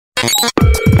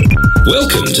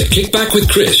Welcome to Kick Back with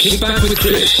Chris. Kick Back with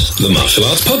Chris, the martial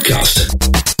arts podcast.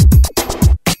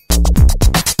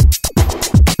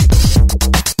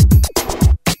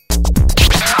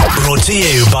 Brought to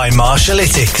you by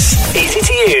Martialytics. Easy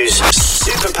to use,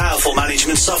 super powerful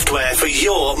management software for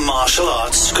your martial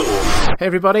arts school. Hey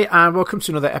everybody, and welcome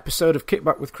to another episode of Kick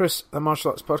Back with Chris, the martial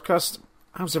arts podcast.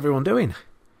 How's everyone doing?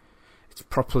 It's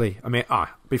properly,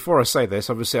 before I say this,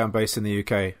 obviously I'm based in the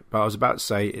UK, but I was about to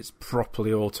say it's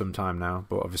properly autumn time now,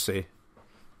 but obviously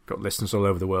got listeners all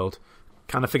over the world.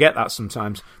 Kind of forget that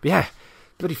sometimes. But yeah,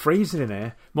 bloody freezing in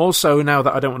here. More so now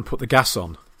that I don't want to put the gas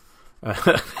on.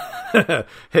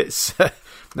 It's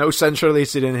no central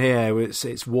heating in here.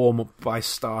 It's warm up by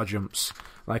star jumps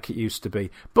like it used to be.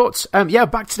 But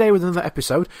back today with another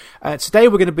episode. Today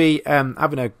we're going to be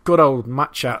having a good old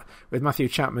mat chat with Matthew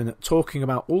Chapman, talking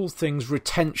about all things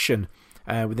retention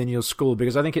within your school,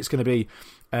 because I think it's going to be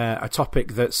a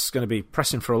topic that's going to be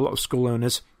pressing for a lot of school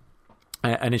owners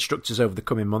and instructors over the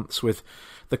coming months, with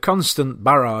the constant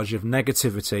barrage of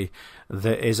negativity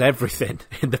that is everything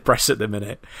in the press at the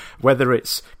minute. Whether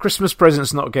it's Christmas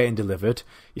presents not getting delivered,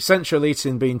 essential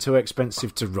eating being too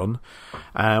expensive to run,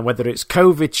 whether it's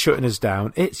COVID shutting us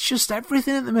down, it's just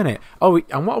everything at the minute. Oh,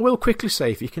 and what I will quickly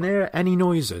say, if you can hear any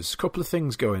noises, a couple of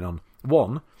things going on.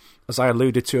 One, as I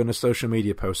alluded to in a social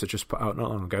media post I just put out not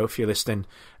long ago, if you're listening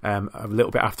a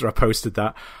little bit after I posted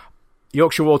that,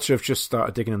 Yorkshire Water have just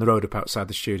started digging in the road up outside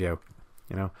the studio.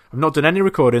 You know, I've not done any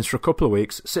recordings for a couple of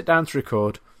weeks. Sit down to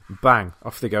record, bang,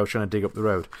 off they go trying to dig up the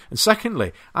road. And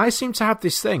secondly, I seem to have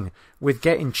this thing with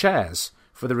getting chairs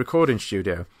for the recording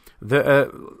studio that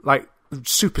are like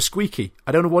super squeaky.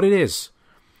 I don't know what it is.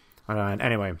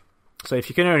 Anyway, so if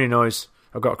you can hear any noise,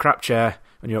 I've got a crap chair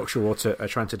and Yorkshire Water are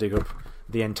trying to dig up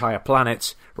the entire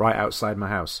planet right outside my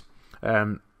house.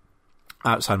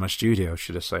 Outside my studio,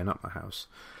 should I say, not my house.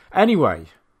 Anyway,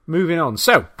 moving on.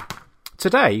 So,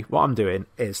 today, what I'm doing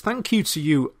is thank you to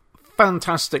you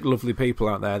fantastic, lovely people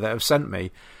out there that have sent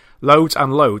me loads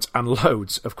and loads and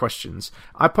loads of questions.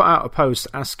 I put out a post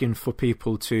asking for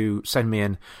people to send me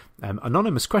in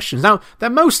anonymous questions. Now, they're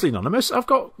mostly anonymous. I've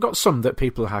got some that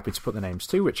people are happy to put their names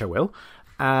to, which I will.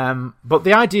 But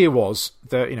the idea was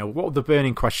that, what are the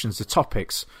burning questions, the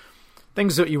topics,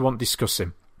 things that you want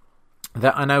discussing,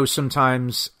 that I know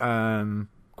sometimes...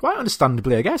 quite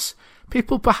understandably, I guess,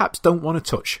 people perhaps don't want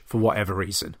to touch for whatever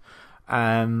reason.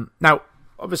 Now,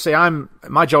 obviously,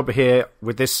 my job here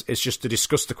with this is just to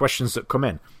discuss the questions that come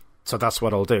in. So that's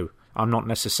what I'll do. I'm not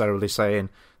necessarily saying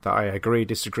that I agree,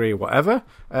 disagree, or whatever.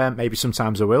 Maybe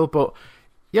sometimes I will, but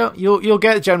yeah, you'll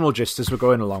get a general gist as we're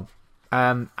going along.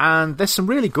 And there's some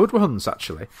really good ones,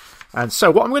 actually. And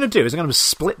so what I'm going to do is I'm going to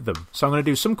split them. So I'm going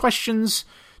to do some questions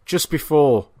just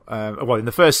before... in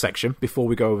the first section, before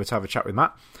we go over to have a chat with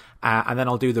Matt, and then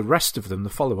I'll do the rest of them, the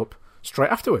follow-up,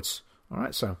 straight afterwards. All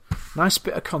right, so nice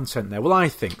bit of content there. Well, I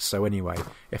think so anyway,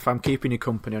 if I'm keeping you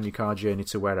company on your car journey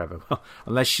to wherever.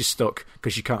 Unless you're stuck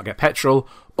because you can't get petrol,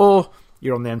 or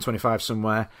you're on the M25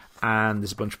 somewhere and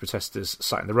there's a bunch of protesters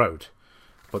sat in the road.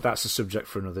 But that's a subject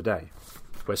for another day.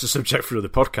 Well, it's a subject for another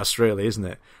podcast, really, isn't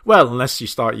it? Well, unless you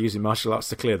start using martial arts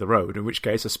to clear the road, in which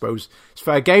case I suppose it's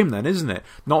fair game then, isn't it?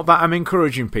 Not that I'm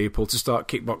encouraging people to start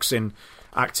kickboxing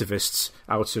activists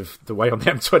out of the way on the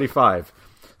M25,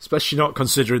 especially not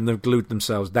considering they've glued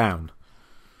themselves down.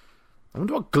 I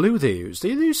wonder what glue they use. Do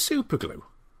you use super glue?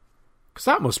 Because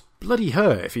that must bloody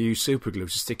hurt if you use super glue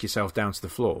to stick yourself down to the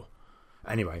floor.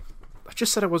 Anyway, I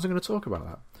just said I wasn't going to talk about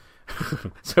that.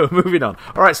 So moving on.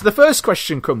 Alright, so the first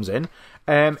question comes in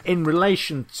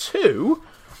relation to...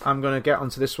 I'm going to get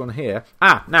onto this one here.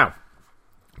 Now,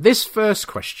 this first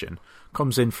question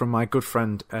comes in from my good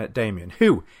friend Damien,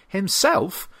 who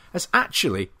himself has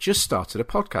actually just started a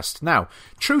podcast. Now,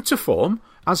 true to form,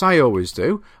 as I always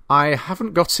do, I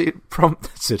haven't got it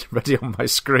prompted ready on my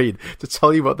screen to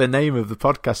tell you what the name of the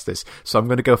podcast is, so I'm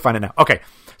going to go find it now. Okay,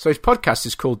 so his podcast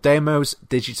is called Damo's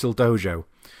Digital Dojo.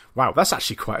 Wow, that's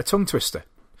actually quite a tongue twister.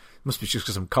 Must be just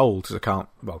because I'm cold,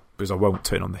 because I won't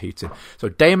turn on the heating. So,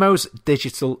 Damo's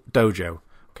Digital Dojo.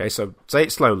 Okay, so say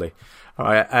it slowly. All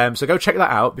right, so go check that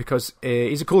out, because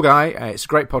he's a cool guy. It's a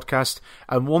great podcast.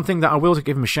 And one thing that I will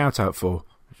give him a shout out for,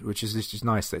 which is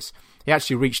nice, he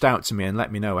actually reached out to me and let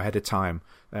me know ahead of time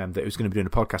that he was going to be doing a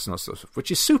podcast and all that stuff,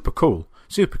 which is super cool.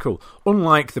 Super cool.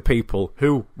 Unlike the people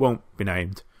who won't be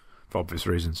named, for obvious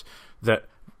reasons, that...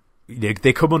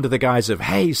 They come under the guise of,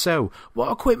 hey, so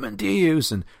what equipment do you use,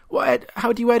 and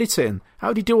how do you edit it, and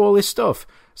how do you do all this stuff?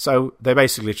 So they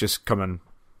basically just come and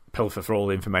pilfer for all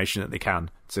the information that they can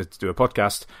to do a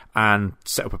podcast, and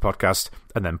set up a podcast,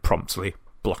 and then promptly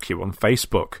block you on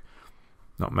Facebook.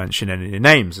 not mention any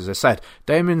names, as I said.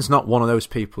 Damien's not one of those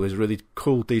people. He's a really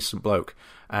cool, decent bloke.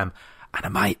 And I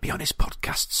might be on his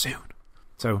podcast soon.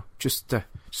 So just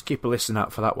keep a listen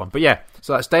out for that one. But yeah,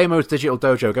 so that's Damo's Digital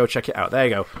Dojo. Go check it out. There you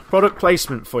go. Product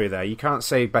placement for you there. You can't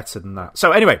say better than that.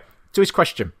 So anyway, to his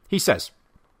question, he says,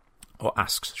 or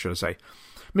asks, should I say,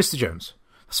 Mr. Jones,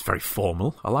 that's very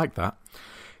formal. I like that.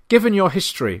 Given your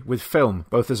history with film,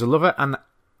 both as a lover and...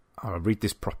 I'll read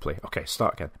this properly. Okay,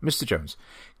 start again. Mr. Jones,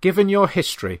 given your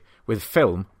history with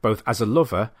film, both as a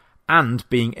lover and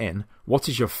being in, what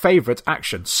is your favourite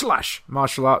action /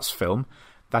 martial arts film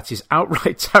that is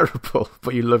outright terrible,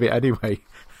 but you love it anyway?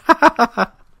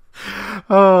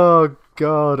 Oh,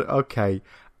 God. Okay.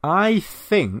 I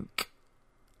think...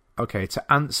 Okay,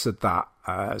 to answer that,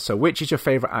 so which is your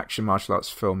favourite action martial arts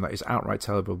film that is outright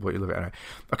terrible, but you love it anyway?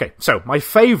 Okay, so my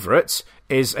favourite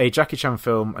is a Jackie Chan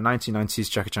film, a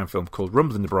 1990s Jackie Chan film called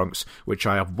Rumble in the Bronx, which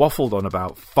I have waffled on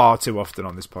about far too often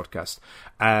on this podcast.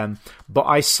 But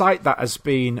I cite that as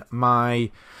being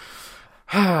my...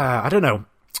 I don't know.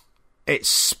 It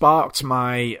sparked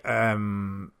my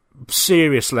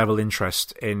serious level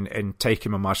interest in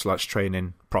taking my martial arts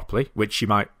training properly, which you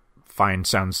might find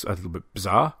sounds a little bit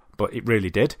bizarre, but it really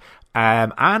did.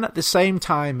 And at the same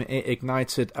time, it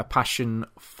ignited a passion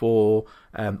for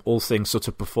all things sort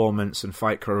of performance and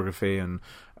fight choreography and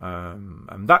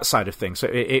that side of things. So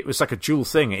it was like a dual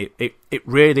thing. It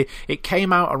really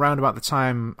came out around about the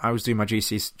time I was doing my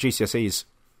GCSEs,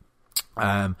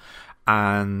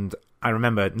 and I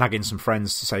remember nagging some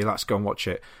friends to say, let's go and watch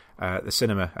it at the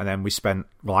cinema. And then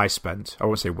I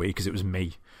won't say we, because it was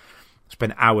me,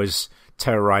 spent hours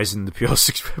terrorising the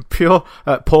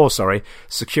poor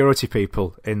security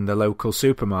people in the local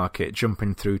supermarket,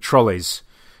 jumping through trolleys.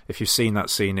 If you've seen that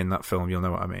scene in that film, you'll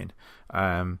know what I mean.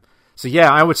 So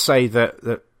yeah, I would say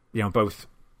that both.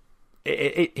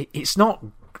 It's not.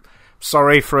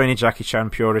 Sorry for any Jackie Chan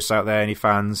purists out there, any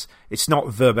fans. It's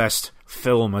not the best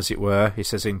film, as it were. He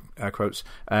says in quotes.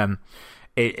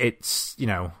 It's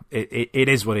it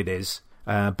is what it is.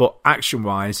 But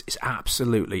action-wise, it's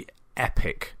absolutely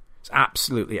epic. It's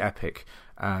absolutely epic,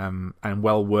 and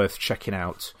well worth checking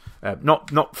out.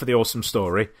 Not for the awesome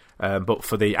story, but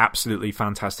for the absolutely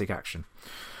fantastic action.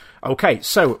 Okay,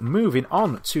 so moving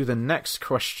on to the next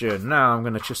question. Now I'm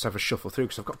going to just have a shuffle through,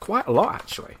 because I've got quite a lot,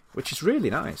 actually, which is really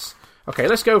nice. Okay,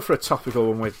 let's go for a topical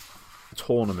one with a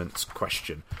tournament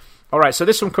question. All right, so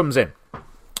this one comes in.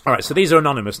 All right, so these are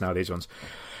anonymous now, these ones.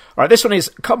 All right, this one is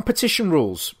competition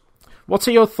rules. What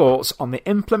are your thoughts on the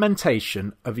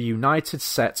implementation of a united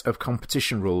set of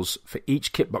competition rules for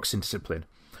each kickboxing discipline?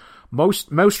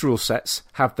 Most rule sets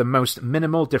have the most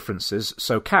minimal differences,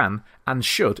 so can and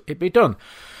should it be done?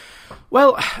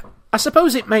 Well, I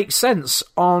suppose it makes sense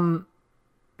on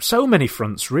so many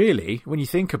fronts, really, when you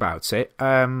think about it.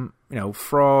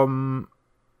 From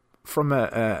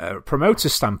a promoter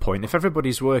standpoint, if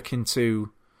everybody's working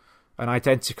to an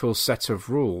identical set of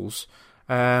rules,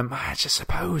 I just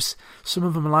suppose some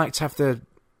of them like to have the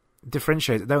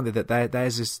differentiate, don't they? That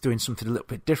theirs is doing something a little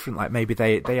bit different. Like maybe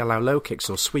they allow low kicks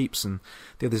or sweeps and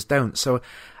the others don't. So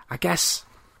I guess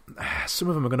some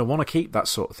of them are going to want to keep that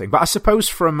sort of thing. But I suppose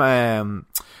from a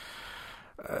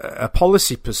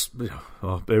policy perspective,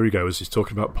 oh, there he goes. He's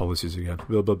talking about policies again.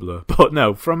 Blah blah blah. But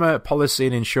no, from a policy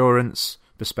and insurance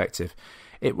perspective,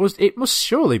 it must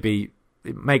surely be.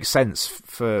 It makes sense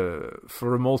for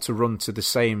them all to run to the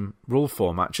same rule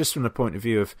format, just from the point of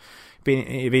view of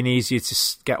being easier to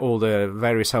get all the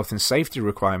various health and safety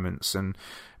requirements and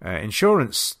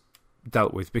insurance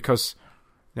dealt with. Because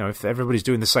if everybody's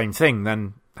doing the same thing,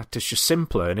 then it's just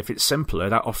simpler. And if it's simpler,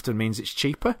 that often means it's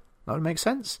cheaper. That would make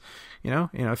sense.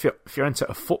 If you're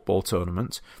into a football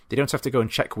tournament, they don't have to go and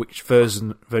check which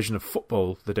version of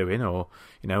football they're doing, or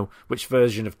which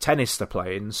version of tennis they're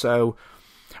playing. So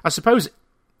I suppose,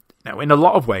 in a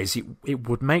lot of ways, it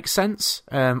would make sense.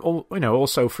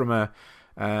 Also from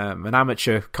an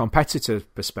amateur competitor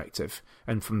perspective,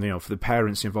 and from for the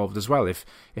parents involved as well. If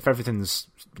everything's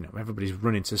everybody's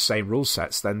running to the same rule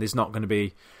sets, then there's not going to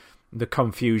be the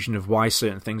confusion of why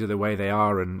certain things are the way they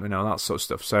are, and that sort of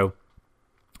stuff. So,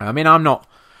 I mean, I'm not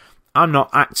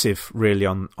active really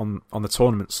on the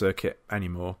tournament circuit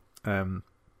anymore.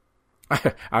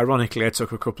 Ironically, I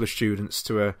took a couple of students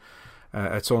to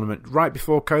a tournament right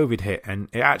before COVID hit, and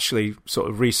it actually sort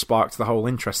of re-sparked the whole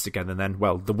interest again. And then,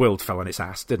 well, the world fell on its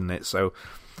ass, didn't it? So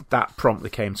that promptly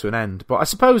came to an end. But I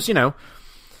suppose,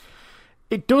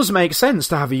 it does make sense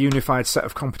to have a unified set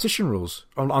of competition rules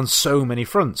on so many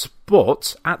fronts.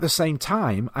 But at the same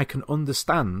time, I can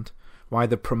understand why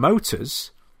the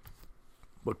promoters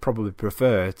would probably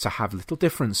prefer to have little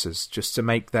differences, just to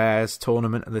make their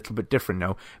tournament a little bit different.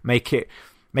 Make it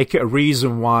make it a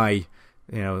reason why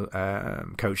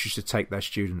coaches should take their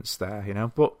students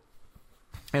there. But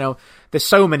there's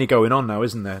so many going on now,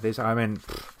 isn't there?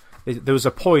 There was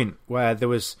a point where there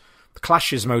was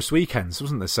clashes most weekends,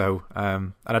 wasn't there? So,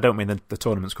 and I don't mean the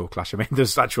tournament's called clash. I mean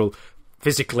there's actual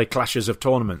physically clashes of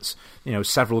tournaments.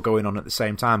 Several going on at the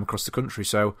same time across the country.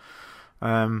 So,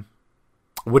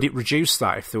 would it reduce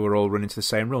that if they were all running to the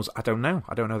same rules? I don't know.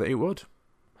 I don't know that it would.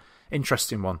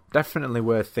 Interesting one. Definitely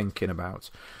worth thinking about.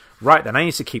 Right then, I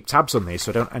need to keep tabs on these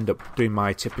so I don't end up doing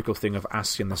my typical thing of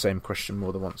asking the same question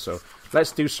more than once. So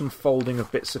let's do some folding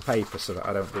of bits of paper so that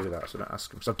I don't do that, so I don't ask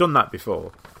them. Because I've done that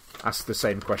before. Asked the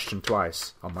same question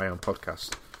twice on my own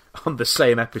podcast. On the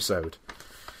same episode.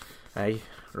 Hey,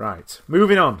 right.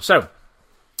 Moving on. So,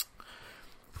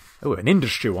 an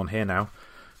industry one here now.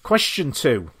 Question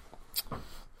 2.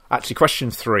 Actually,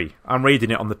 question 3. I'm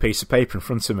reading it on the piece of paper in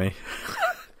front of me.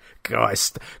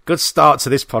 Guys, good start to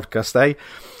this podcast, eh?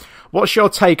 What's your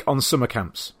take on summer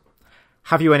camps?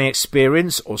 Have you any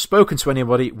experience or spoken to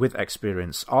anybody with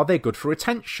experience? Are they good for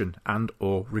retention and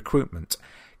or recruitment?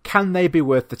 Can they be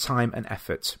worth the time and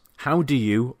effort? How do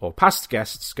you or past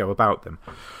guests go about them?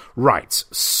 Right,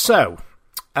 so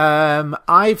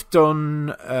I've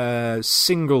done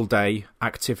single-day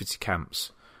activity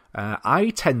camps.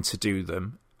 I tend to do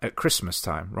them at Christmas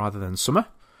time rather than summer.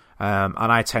 And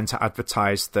I tend to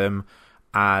advertise them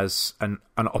as an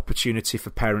opportunity for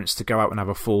parents to go out and have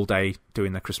a full day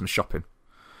doing their Christmas shopping.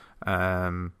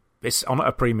 It's on at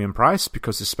a premium price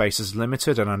because the space is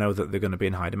limited and I know that they're going to be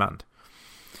in high demand.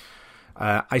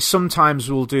 I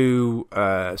sometimes will do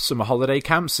summer holiday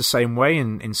camps the same way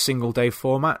in single-day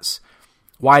formats.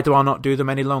 Why do I not do them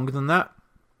any longer than that?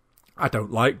 I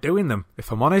don't like doing them,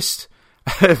 if I'm honest.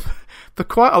 They're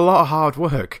quite a lot of hard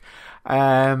work.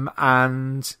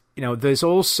 And there's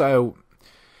also,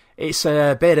 it's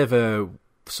a bit of a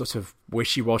sort of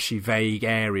wishy-washy, vague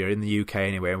area in the UK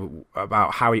anyway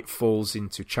about how it falls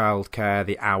into childcare,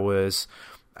 the hours.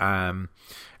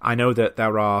 I know that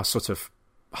there are sort of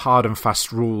hard and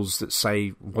fast rules that say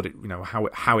what it,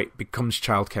 how it becomes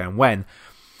childcare and when,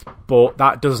 but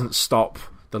that doesn't stop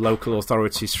the local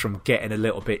authorities from getting a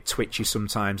little bit twitchy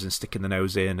sometimes and sticking the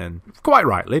nose in, and quite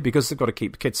rightly because they've got to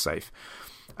keep the kids safe.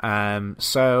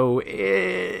 So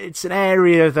it's an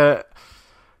area that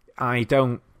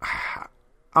I'm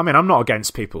not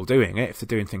against people doing it if they're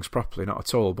doing things properly, not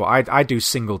at all. But I do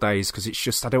single days because it's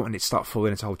just, I don't want it to start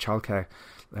falling into whole childcare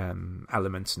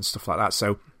elements and stuff like that.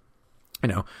 So,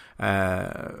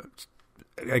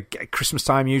 at Christmas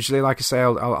time usually, like I say,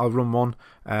 I'll run one.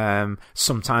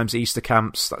 Sometimes Easter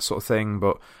camps, that sort of thing.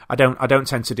 But I don't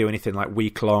tend to do anything like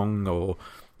week long or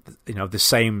the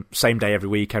same day every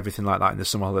week, everything like that in the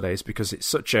summer holidays, because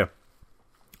it's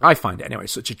I find it anyway,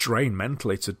 such a drain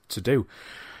mentally to do.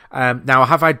 Now,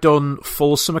 have I done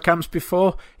full summer camps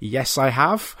before? Yes, I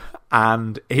have,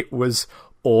 and it was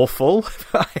awful.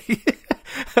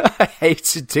 I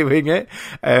hated doing it.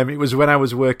 It was when I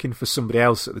was working for somebody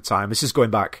else at the time. This is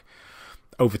going back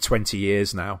over 20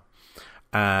 years now.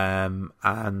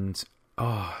 And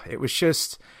it was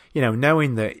just,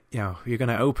 knowing that, you're going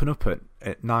to open up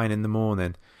at 9 in the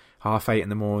morning, 8:30 in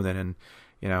the morning, and,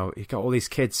 you've got all these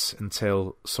kids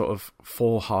until sort of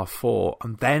 4, 4:30,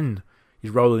 and then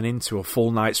you're rolling into a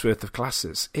full night's worth of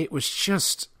classes. It was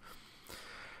just,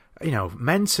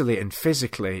 mentally and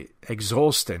physically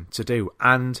exhausting to do.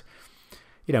 And,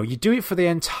 you do it for the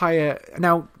entire...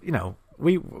 Now,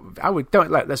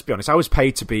 let's be honest, I was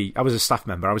a staff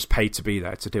member, I was paid to be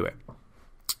there to do it.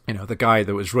 The guy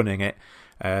that was running it,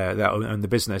 that owned the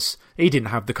business, he didn't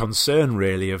have the concern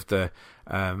really of the,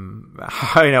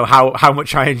 how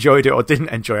much I enjoyed it or didn't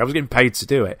enjoy it. I was getting paid to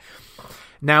do it.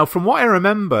 Now, from what I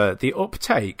remember, the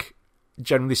uptake,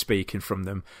 generally speaking, from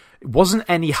them wasn't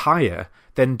any higher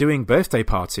than doing birthday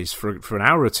parties for an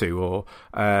hour or two, or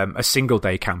a single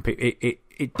day camp.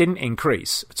 It didn't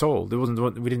increase at all.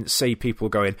 We didn't see people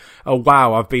going, oh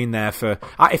wow, I've been there for.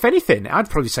 If anything, I'd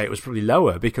probably say it was probably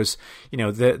lower because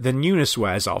the newness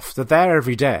wears off. They're there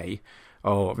every day,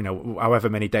 or however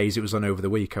many days it was on over the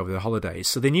week, over the holidays.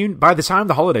 So by the time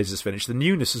the holidays is finished, the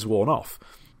newness has worn off.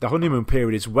 The honeymoon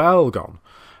period is well gone.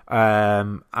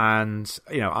 And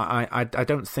I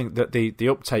don't think that the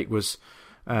uptake was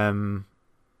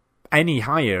any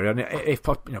higher, and if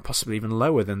possibly even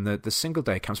lower than the single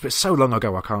day camps. But it's so long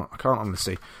ago, I can't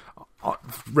honestly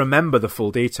remember the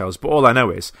full details. But all I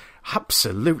know is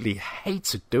absolutely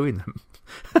hated doing them.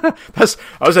 that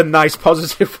was a nice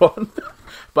positive one.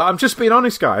 But I'm just being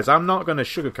honest, guys. I'm not going to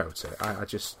sugarcoat it. I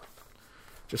just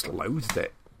loathed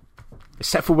it.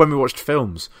 Except for when we watched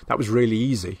films, that was really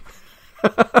easy.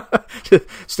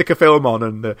 Stick a film on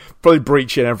and probably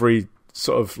breaching every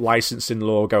sort of licensing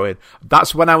law going.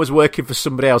 That's when I was working for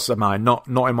somebody else of mine, not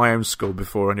in my own school,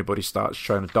 before anybody starts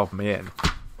trying to dob me in.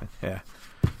 Yeah.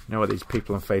 You know what these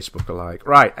people on Facebook are like.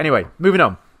 Right, anyway, moving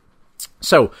on.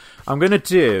 So, I'm going to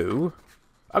do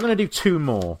 2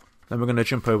 more. Then we're going to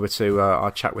jump over to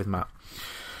our chat with Matt.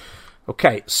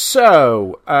 Okay,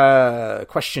 so,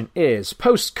 question is,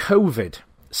 post-COVID,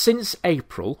 since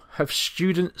April, have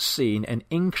students seen an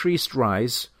increased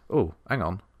rise... Oh, hang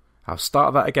on. I'll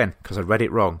start that again, because I read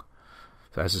it wrong.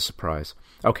 There's a surprise.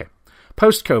 Okay.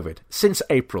 Post-COVID, since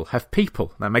April,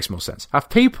 that makes more sense, have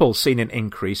people seen an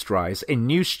increased rise in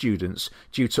new students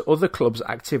due to other clubs'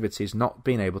 activities not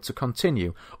being able to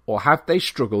continue, or have they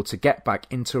struggled to get back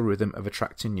into a rhythm of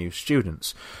attracting new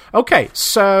students? Okay,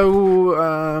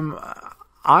 so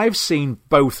I've seen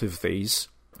both of these,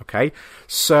 okay?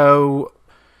 So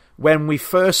when we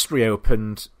first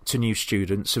reopened to new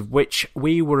students, of which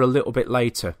we were a little bit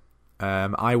later,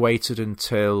 I waited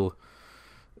until...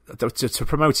 To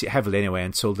promote it heavily anyway,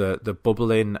 until the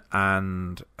bubbling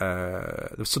and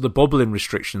so the bubbling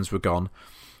restrictions were gone,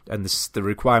 and the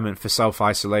requirement for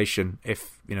self-isolation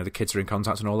if the kids are in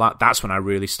contact and all that. That's when I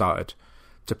really started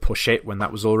to push it, when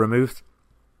that was all removed.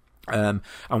 And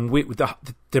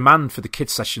the demand for the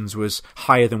kids sessions was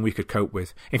higher than we could cope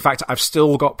with. In fact, I've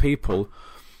still got people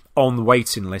on the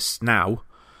waiting list now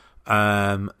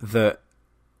that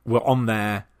were on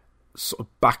there sort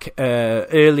of back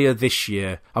earlier this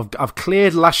year. I've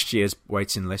cleared last year's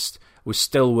waiting list. We're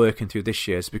still working through this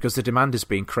year's because the demand has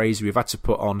been crazy. We've had to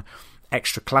put on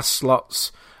extra class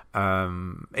slots.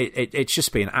 It's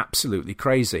just been absolutely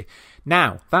crazy.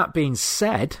 Now, that being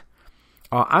said,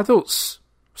 our adults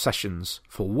sessions,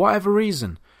 for whatever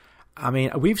reason, I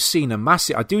mean, we've seen a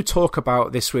massive... I do talk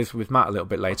about this with Matt a little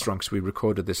bit later on because we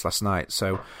recorded this last night,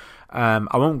 so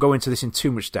I won't go into this in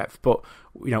too much depth, but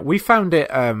we found it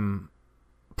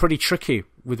pretty tricky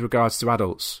with regards to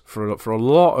adults for a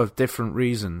lot of different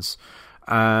reasons.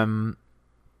 So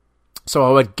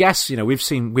I would guess we've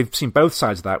seen both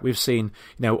sides of that. We've seen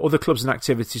other clubs and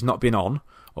activities not being on,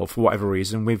 or for whatever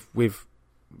reason. We've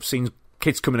seen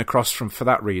kids coming across for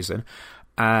that reason,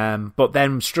 but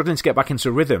then struggling to get back into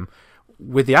a rhythm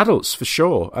with the adults, for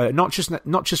sure. Not just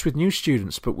with new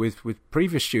students, but with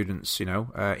previous students,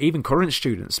 even current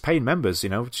students, paying members,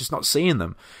 just not seeing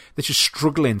them. They're just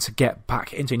struggling to get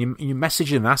back into it. And you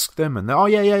message them, ask them, and they're, oh,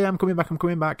 yeah, I'm coming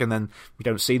back, and then we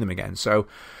don't see them again. So,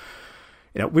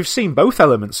 we've seen both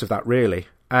elements of that, really.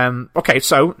 Okay,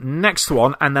 so next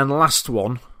one, and then last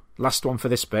one for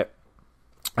this bit.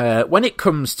 When it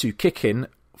comes to kicking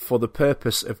for the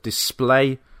purpose of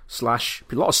display / a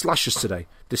lot of slashes today,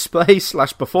 display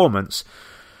 / performance,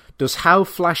 does how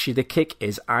flashy the kick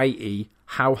is, i.e.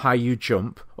 how high you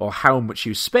jump or how much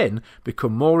you spin,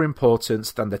 become more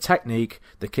important than the technique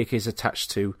the kick is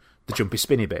attached to, the jumpy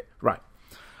spinny bit? Right.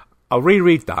 I'll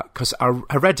reread that because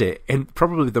I read it in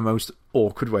probably the most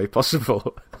awkward way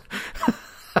possible.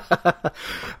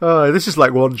 Oh, this is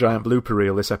like one giant blooper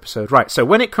reel, this episode. Right, so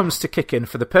when it comes to kicking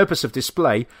for the purpose of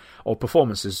display or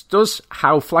performances, does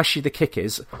how flashy the kick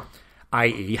is,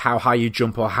 i.e. how high you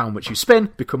jump or how much you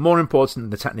spin, become more important than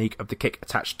the technique of the kick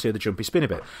attached to the jumpy spinny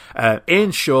bit?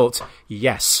 In short,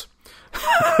 yes.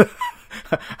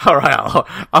 All right,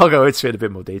 I'll go into it in a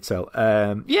bit more detail.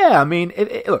 Yeah, I mean,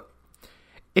 look,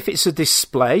 if it's a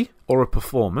display or a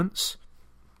performance,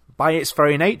 by its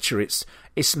very nature, it's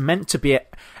meant to be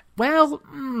it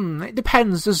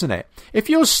depends, doesn't it? If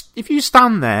you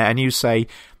stand there and you say,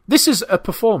 this is a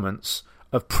performance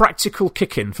of practical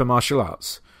kicking for martial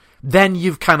arts, then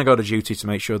you've kind of got a duty to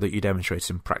make sure that you demonstrate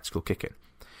some practical kicking.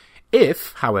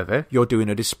 If, however, you're doing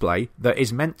a display that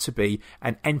is meant to be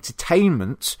an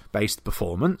entertainment-based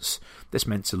performance, that's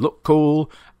meant to look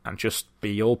cool and just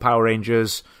be all Power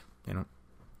Rangers,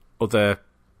 other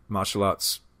martial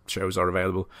arts shows are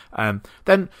available,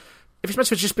 then if it's meant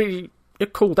to just be a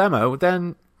cool demo,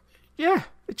 then yeah,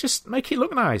 just make it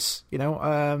look nice.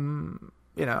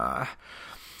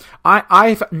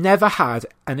 I've never had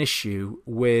an issue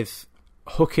with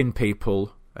hooking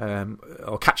people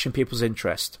or catching people's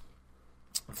interest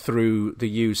through the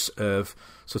use of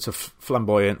sort of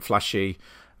flamboyant, flashy,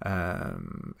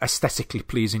 aesthetically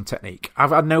pleasing technique.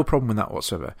 I've had no problem with that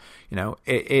whatsoever.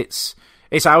 It's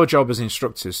our job as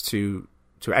instructors to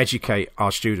educate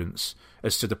our students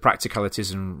as to the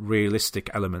practicalities and realistic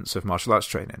elements of martial arts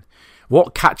training.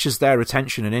 What catches their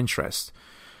attention and interest,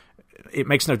 it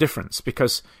makes no difference,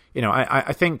 because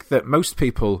I think that most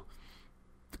people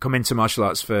come into martial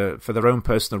arts for their own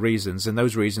personal reasons, and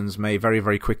those reasons may very,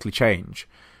 very quickly change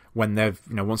when they've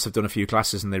once they've done a few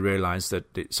classes and they realise that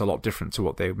it's a lot different to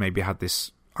what they maybe had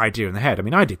this idea in their head. I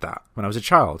mean, I did that when I was a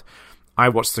child. I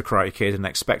watched The Karate Kid and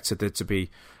expected there to be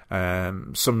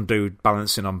some dude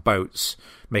balancing on boats,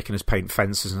 making us paint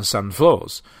fences and sand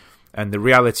floors. And the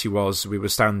reality was we were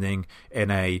standing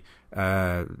in a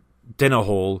dinner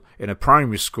hall in a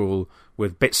primary school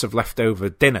with bits of leftover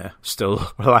dinner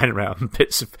still lying around,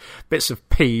 bits of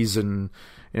peas and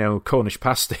Cornish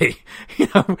pasty,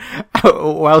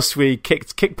 whilst we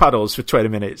kick paddles for 20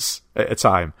 minutes at a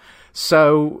time.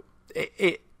 So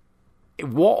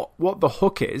what the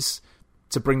hook is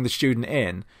to bring the student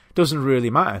in doesn't really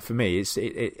matter for me.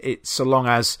 It's so long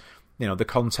as the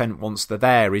content once they're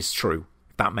there is true.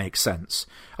 That makes sense.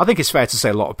 I think it's fair to say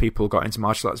a lot of people got into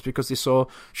martial arts because they saw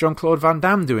Jean-Claude Van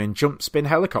Damme doing jump spin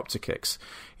helicopter kicks.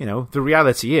 The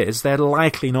reality is they're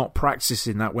likely not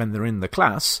practicing that when they're in the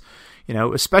class,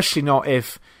 especially not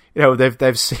if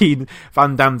they've seen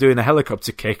Van Damme doing a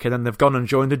helicopter kick and then they've gone and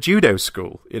joined a judo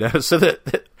school, so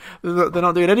that they're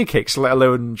not doing any kicks, let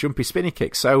alone jumpy spinny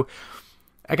kicks. So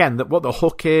again, what the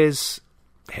hook is,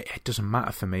 it doesn't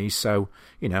matter for me. So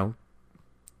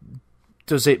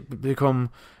does it become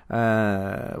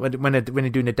when you're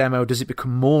doing a demo? Does it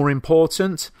become more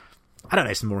important? I don't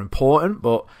know. It's more important,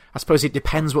 but I suppose it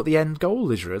depends what the end goal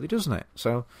is, really, doesn't it?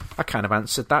 So I kind of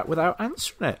answered that without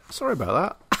answering it. Sorry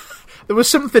about that. There was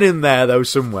something in there though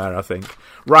somewhere, I think.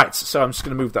 Right. So I'm just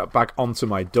going to move that back onto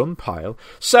my done pile.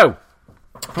 So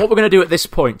what we're going to do at this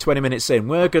point, 20 minutes in,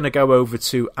 we're going to go over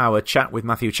to our chat with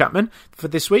Matthew Chapman for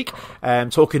this week,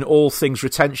 talking all things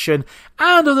retention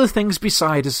and other things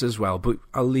beside us as well. But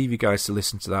I'll leave you guys to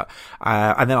listen to that,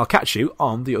 and then I'll catch you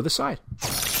on the other side.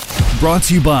 Brought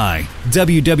to you by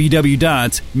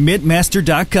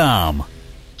www.mitmaster.com.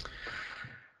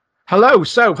 Hello.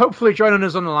 So hopefully joining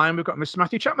us on the line, we've got Mr.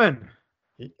 Matthew Chapman.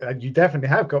 You definitely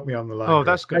have got me on the line. Oh,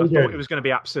 that's good. I thought it was going to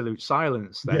be absolute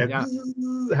silence then. Yeah.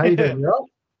 How you doing? You all right?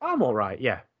 I'm all right.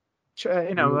 Yeah.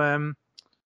 Ticking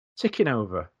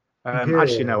over.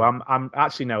 Actually, no. I'm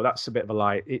actually no. That's a bit of a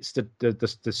lie. It's the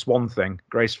swan thing,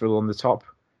 graceful on the top,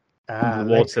 the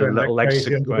water, little legs.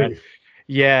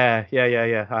 Yeah.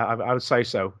 I would say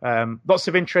so. Lots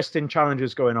of interesting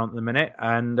challenges going on at the minute,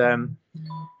 and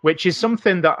which is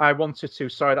something that I wanted to.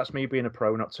 Sorry, that's me being a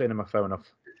pro, not turning my phone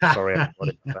off. Sorry,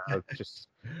 everybody. Just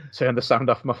turn the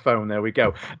sound off my phone. There we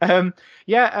go. I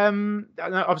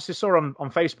obviously saw on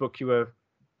Facebook you were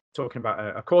talking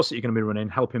about a course that you're going to be running,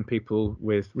 helping people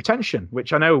with retention,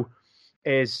 which I know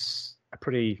is a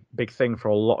pretty big thing for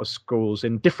a lot of schools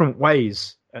in different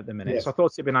ways at the minute. Yes. So I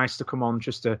thought it'd be nice to come on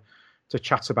just to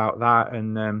chat about that,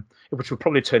 and which will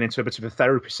probably turn into a bit of a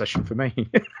therapy session for me.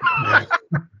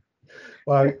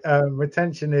 Well,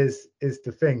 retention is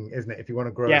the thing, isn't it? If you want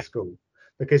to grow a school.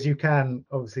 Because you can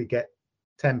obviously get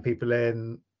 10 people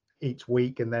in each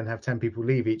week and then have 10 people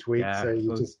leave each week. So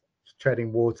you're just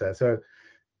treading water. So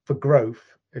for growth,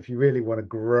 if you really want to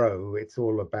grow, it's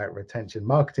all about retention.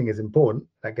 Marketing is important.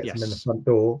 That gets them in the front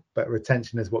door. But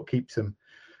retention is what keeps them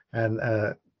and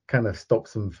kind of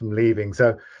stops them from leaving.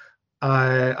 So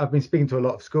I've been speaking to a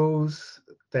lot of schools.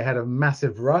 They had a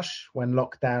massive rush when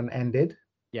lockdown ended.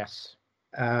 Yes.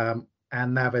 And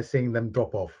now they're seeing them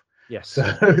drop off. Yes. So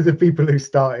the people who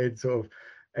started sort of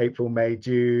April, May,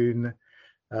 June,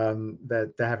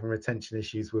 they're having retention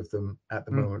issues with them at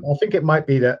the moment. I think it might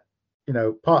be that,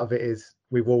 part of it is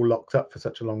we've all locked up for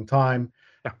such a long time,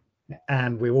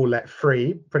 and we all let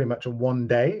free pretty much on one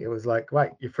day. It was like,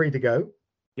 right, you're free to go.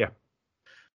 Yeah.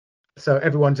 So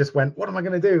everyone just went, what am I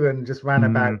going to do? And just ran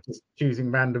about just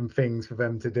choosing random things for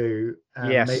them to do. And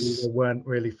maybe they weren't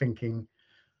really thinking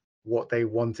what they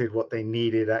wanted, what they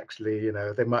needed. Actually,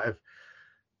 they might have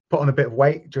put on a bit of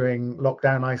weight during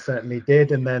lockdown. I certainly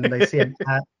did. And then they see an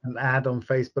ad on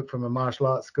Facebook from a martial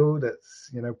arts school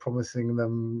that's promising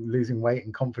them losing weight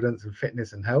and confidence and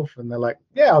fitness and health, and they're like,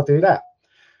 yeah, I'll do that.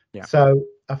 So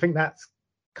I think that's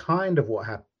kind of what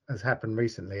has happened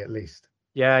recently, at least.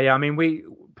 I mean, we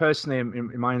personally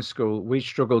in my own school, we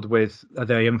struggled with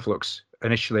the influx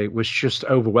initially. It was just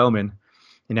overwhelming.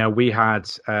 We had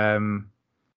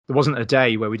there wasn't a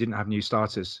day where we didn't have new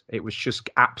starters. It was just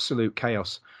absolute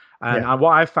chaos. And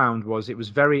what I found was you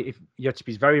had to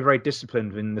be very, very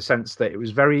disciplined in the sense that it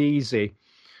was very easy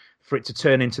for it to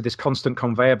turn into this constant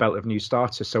conveyor belt of new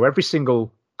starters. So every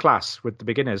single class with the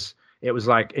beginners, it was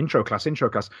like intro class.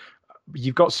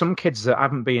 You've got some kids that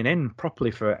haven't been in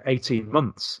properly for 18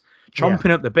 months,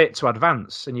 chomping at the bit to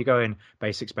advance, and you're going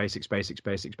basics.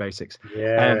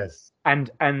 Yes. And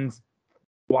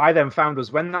what I then found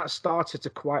was when that started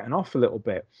to quieten off a little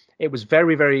bit, it was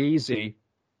very, very easy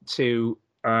to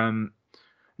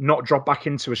not drop back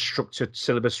into a structured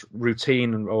syllabus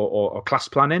routine or class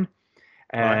planning,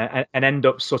 and end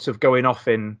up sort of going off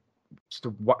in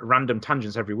sort of random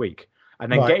tangents every week.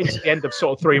 and then getting to the end of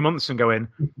sort of 3 months and going,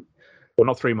 well,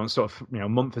 not 3 months, sort of, a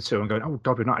month or two, and going, oh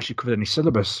God, we've not actually covered any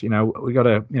syllabus. We got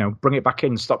to, bring it back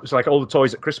in. Stop. It's like all the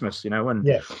toys at Christmas, and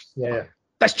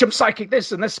let's jump psychic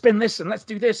this and let's spin this and let's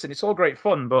do this, and it's all great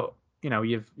fun, but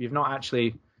you've not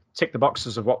actually ticked the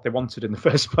boxes of what they wanted in the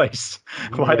first place,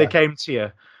 why they came to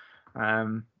you.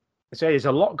 So there's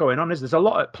a lot going on. There's a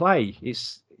lot at play.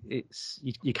 It's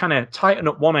you kind of tighten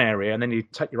up one area and then you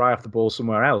take your eye off the ball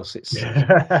somewhere else. It's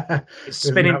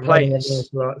spinning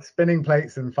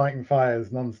plates and fighting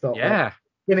fires non-stop. Yeah.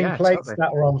 Spinning plates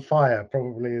that are on fire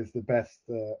probably is the best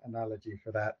analogy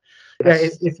for that.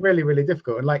 Yes. Yeah, it's really, really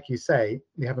difficult. And like you say,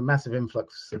 you have a massive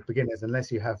influx of beginners.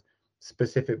 Unless you have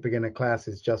specific beginner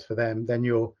classes just for them, then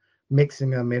you're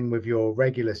mixing them in with your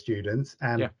regular students,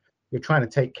 and you're trying to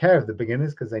take care of the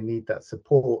beginners because they need that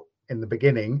support in the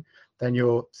beginning. Then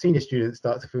your senior students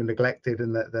start to feel neglected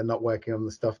and that they're not working on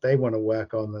the stuff they want to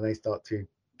work on, and they start to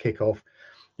kick off.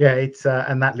 Yeah, it's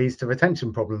and that leads to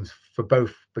retention problems for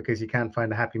both because you can't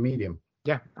find a happy medium.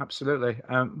 Yeah, absolutely.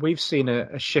 We've seen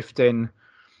a shift in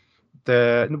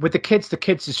with the kids. The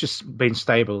kids has just been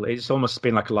stable. It's almost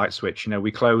been like a light switch.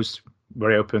 We closed, we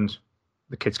reopened,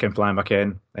 the kids came flying back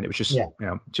in, and it was just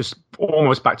just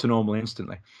almost back to normal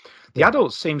instantly. The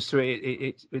adults seems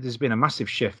to there's been a massive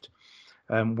shift.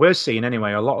 We're seeing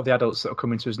anyway, a lot of the adults that are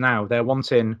coming to us now, they're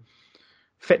wanting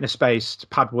fitness-based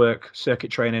pad work,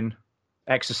 circuit training,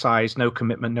 exercise, no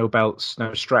commitment, no belts,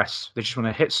 no stress. They just want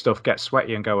to hit stuff, get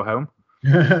sweaty, and go home.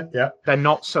 They're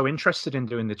not so interested in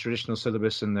doing the traditional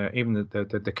syllabus and even the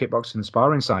kickboxing and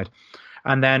sparring side.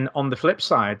 And then on the flip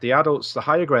side, the adults, the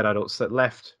higher grade adults that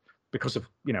left because of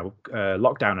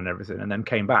lockdown and everything, and then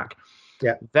came back.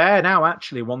 Yeah, they're now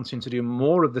actually wanting to do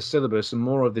more of the syllabus and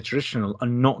more of the traditional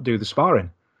and not do the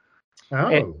sparring.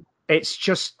 It's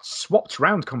just swapped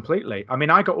around completely. I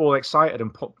mean, I got all excited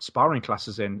and put sparring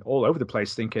classes in all over the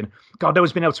place thinking, God, no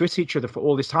one's been able to hit each other for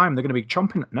all this time. They're going to be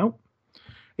chomping. No,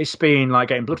 it's been like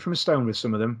getting blood from a stone with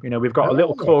some of them. We've got a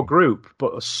little core group,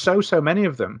 but so many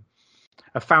of them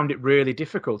have found it really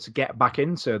difficult to get back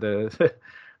into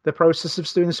the process of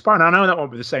doing the sparring. I know that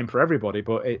won't be the same for everybody,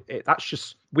 but that's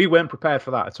just, we weren't prepared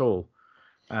for that at all.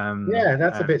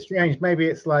 That's a bit strange. Maybe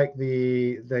it's like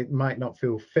they might not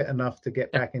feel fit enough to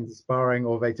get back into sparring,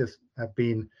 or they just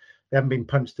they haven't been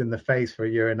punched in the face for a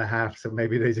year and a half, so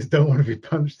maybe they just don't want to be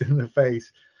punched in the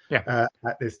face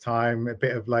at this time. A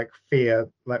bit of like fear,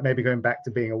 like maybe going back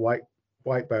to being a white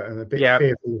belt and a bit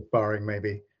fearful of sparring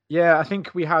maybe. Yeah, I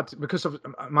think we had, because of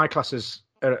my classes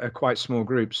are quite small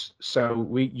groups, so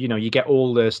we, you get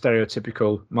all the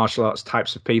stereotypical martial arts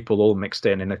types of people all mixed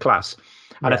in a class.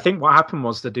 And I think what happened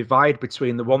was the divide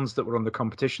between the ones that were on the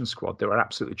competition squad that were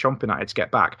absolutely chomping at it to get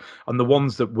back, and the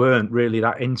ones that weren't really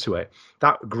that into it,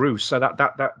 that grew. So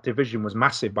that division was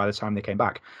massive by the time they came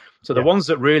back. So the ones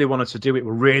that really wanted to do it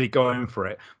were really going for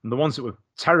it, and the ones that were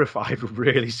terrified were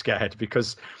really scared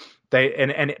because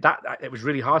it was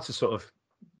really hard to sort of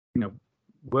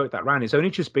work that round. It's only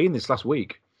just been this last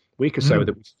week or so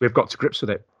that we've got to grips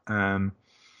with it.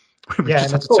 We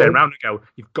just had to turn around and go,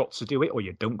 you've got to do it or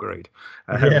you don't grade.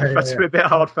 That's a bit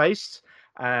hard-faced,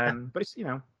 but it's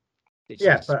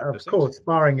but of course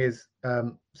sparring is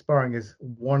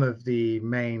one of the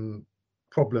main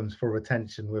problems for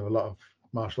retention with a lot of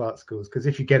martial arts schools, because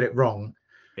if you get it wrong,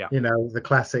 the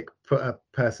classic put a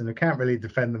person who can't really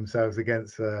defend themselves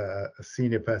against a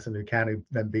senior person who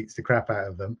then beats the crap out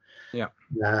of them.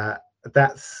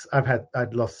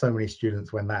 I'd lost so many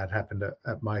students when that had happened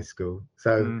at my school.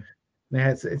 So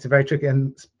it's a very tricky,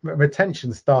 and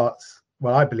retention starts,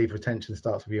 I believe retention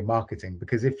starts with your marketing,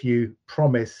 because if you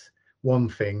promise one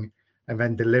thing and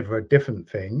then deliver a different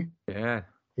thing,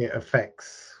 it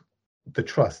affects the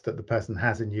trust that the person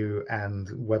has in you and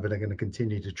whether they're going to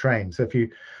continue to train. So if you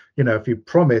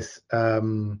promise a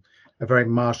very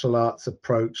martial arts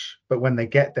approach, but when they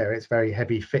get there it's very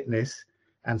heavy fitness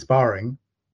and sparring,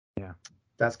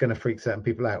 that's going to freak certain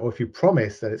people out. Or if you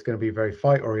promise that it's going to be very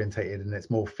fight orientated and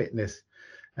it's more fitness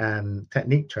and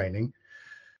technique training,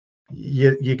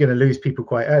 you're going to lose people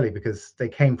quite early because they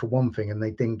came for one thing and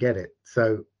they didn't get it.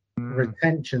 So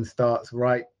retention starts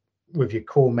right with your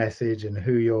core message and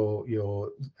who you're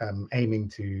aiming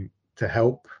to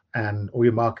help, and all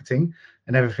your marketing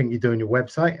and everything you do on your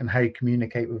website, and how you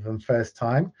communicate with them first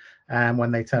time, and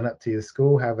when they turn up to your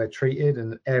school, how they're treated,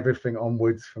 and everything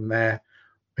onwards from there,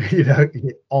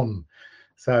 on.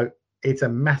 So it's a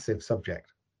massive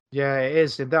subject. Yeah, it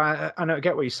is. I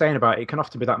get what you're saying about it. It can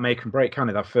often be that make and break, can't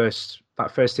it? That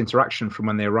first interaction from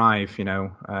when they arrive,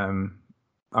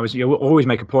 you always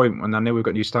make a point when I know we've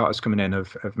got new starters coming in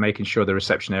of making sure the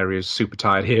reception area is super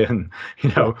tired here, and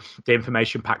the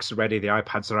information packs are ready, the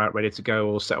iPads are out ready to go,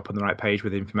 all set up on the right page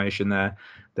with the information there.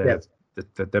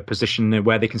 The position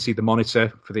where they can see the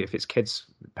monitor if it's kids,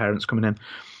 parents coming in,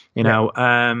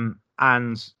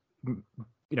 and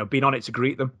being on it to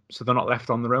greet them, so they're not left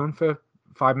on their own for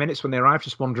 5 minutes when they arrive,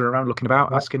 just wandering around looking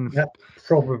about, asking. That's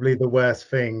probably the worst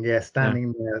thing.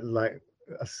 Standing there like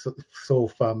a sore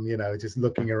thumb, just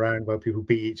looking around while people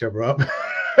beat each other up.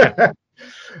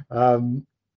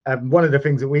 And one of the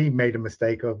things that we made a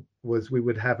mistake of was we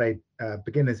would have a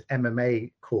beginners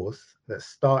MMA course that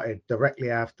started directly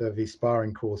after the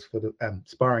sparring course for the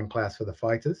sparring class for the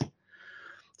fighters.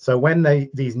 So when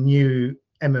these new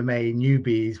MMA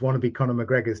newbies, wannabe Conor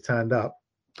McGregors, turned up,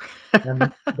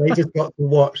 and they just got to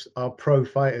watch our pro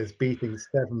fighters beating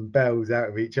 7 bells out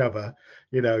of each other,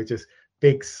 just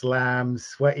big slams,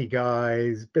 sweaty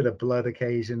guys, bit of blood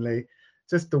occasionally,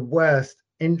 just the worst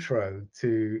intro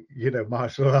to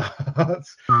martial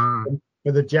arts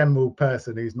for the general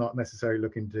person who's not necessarily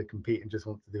looking to compete and just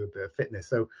wants to do a bit of fitness.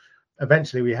 So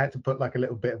eventually we had to put like a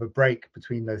little bit of a break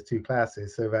between those two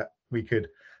classes so that we could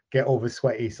get all the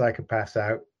sweaty psychopaths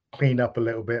out, clean up a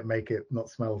little bit, make it not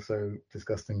smell so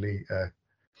disgustingly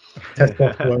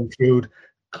testosterone fueled,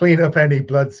 clean up any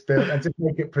blood spill, and just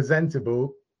make it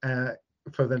presentable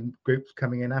for the groups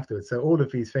coming in afterwards. So all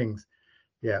of these things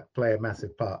play a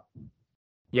massive part.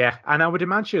 Yeah, and I would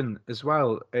imagine as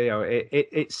well,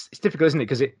 it's difficult, isn't it?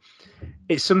 Because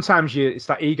it's sometimes it's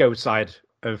that ego side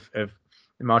of the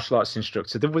martial arts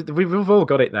instructor. We've all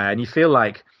got it there, and you feel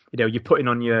like you're putting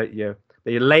on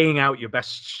you're laying out your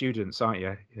best students, aren't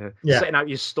you? You're setting out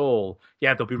your stall.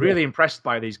 Yeah, they'll be really impressed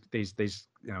by these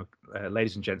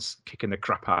ladies and gents kicking the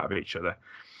crap out of each other.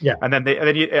 Yeah, and then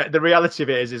the reality of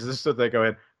it is they're stood there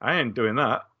going, I ain't doing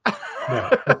that. No,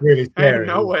 it's really scary.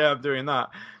 No way I'm doing that.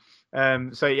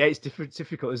 So it's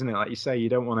difficult, isn't it? Like you say, you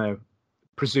don't want to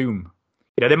presume.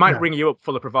 They might ring you up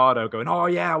full of bravado, going, "Oh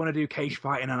yeah, I want to do cage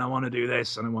fighting, and I want to do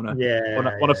this, and I want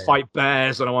to fight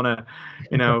bears, and I want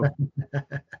to,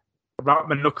 wrap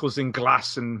my knuckles in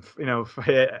glass." And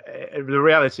the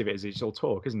reality of it is, it's all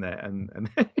talk, isn't it? And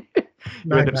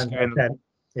you end up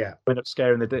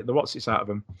scaring the what's it's out of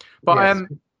them. But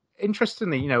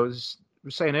interestingly, as we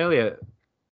were saying earlier,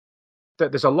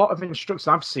 that there's a lot of instructors.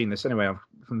 I've seen this anyway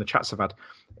from the chats I've had.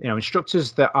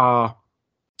 Instructors that are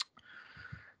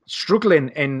struggling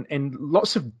in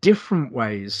lots of different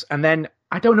ways, and then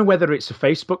I don't know whether it's a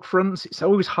Facebook front. It's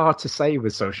always hard to say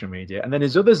with social media. And then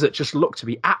there's others that just look to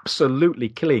be absolutely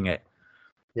killing it.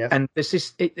 Yeah. And it's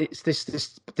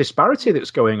this disparity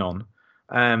that's going on.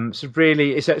 So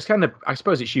really, it's kind of, I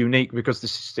suppose it's unique because the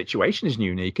situation is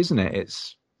unique, isn't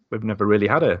it? We've never really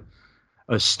had a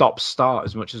stop-start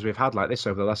as much as we've had like this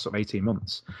over the last 18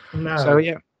 months. No. So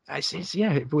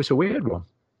it was a weird one.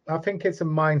 I think it's a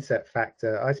mindset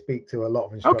factor. I speak to a lot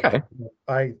of instructors.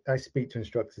 Okay. I speak to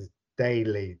instructors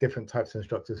daily, different types of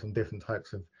instructors from different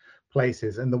types of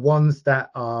places. And the ones that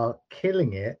are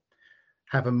killing it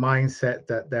have a mindset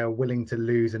that they're willing to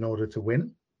lose in order to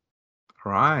win.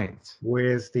 Right.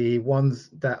 Whereas the ones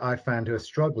that I found who are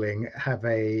struggling have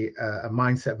a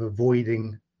mindset of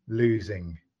avoiding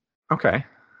losing. Okay.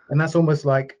 And that's almost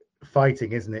like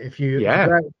fighting, isn't it? If you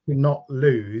not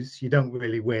lose, you don't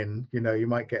really win. You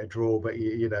might get a draw, but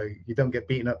you don't get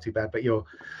beaten up too bad, but you're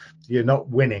not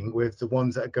winning. With the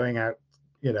ones that are going out,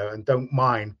 and don't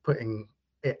mind putting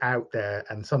it out there,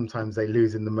 and sometimes they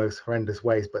lose in the most horrendous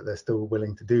ways, but they're still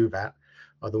willing to do that,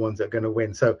 are the ones that are going to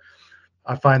win. So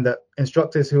I find that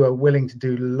instructors who are willing to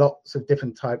do lots of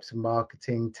different types of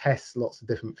marketing, test lots of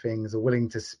different things, are willing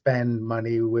to spend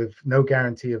money with no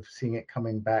guarantee of seeing it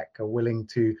coming back, are willing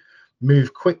to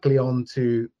move quickly on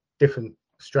to different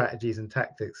strategies and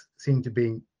tactics, seem to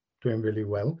be doing really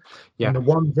well. Yeah. And the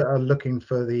ones that are looking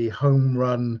for the home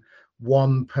run,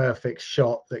 one perfect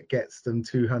shot that gets them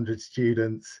 200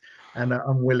 students and are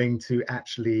unwilling to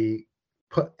actually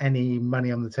put any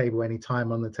money on the table, any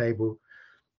time on the table,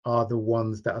 are the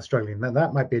ones that are struggling. Now,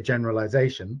 that might be a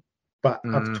generalization, but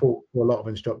I've talked to a lot of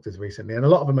instructors recently, and a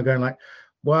lot of them are going like,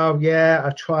 well, yeah, I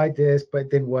tried this, but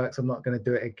it didn't work, so I'm not going to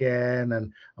do it again.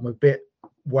 And I'm a bit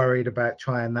worried about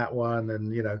trying that one.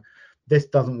 And, this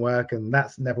doesn't work, and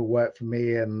that's never worked for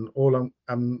me. And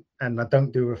and I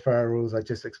don't do referrals. I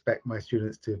just expect my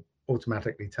students to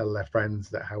automatically tell their friends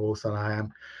that how awesome I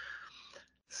am.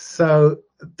 So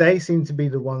they seem to be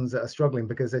the ones that are struggling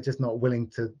because they're just not willing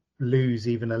to lose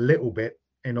even a little bit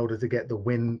in order to get the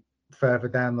win further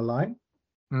down the line.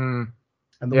 And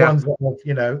the ones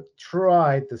that have,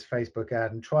 tried this Facebook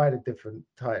ad and tried a different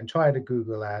type and tried a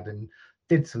Google ad and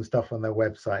did some stuff on their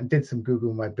website and did some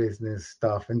Google My Business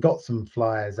stuff and got some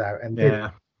flyers out and did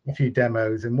a few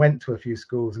demos and went to a few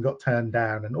schools and got turned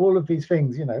down and all of these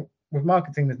things. With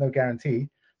marketing, there's no guarantee.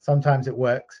 Sometimes it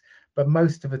works, but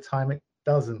most of the time it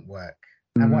doesn't work.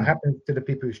 And what happens to the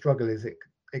people who struggle is it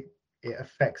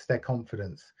affects their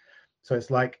confidence. So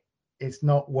it's like, it's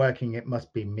not working, it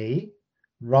must be me,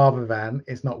 rather than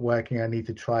it's not working, I need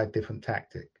to try a different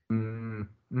tactic.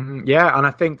 Yeah, and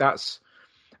I think that's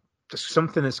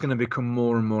something that's going to become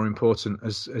more and more important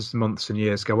as months and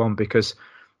years go on, because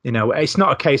it's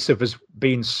not a case of us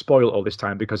being spoiled all this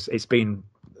time, because it's been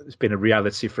a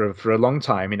reality for a long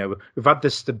time. We've had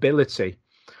this stability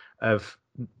of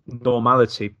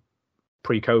normality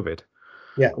pre-COVID,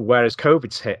 whereas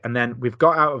COVID's hit, and then we've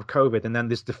got out of COVID, and then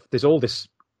there's all this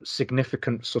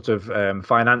significant sort of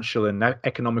financial and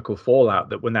economical fallout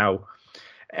that we're now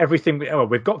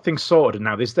we've got things sorted, and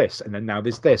now there's this, and then now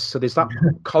there's this. So there's that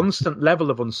constant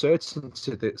level of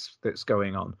uncertainty that's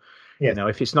going on. Yes.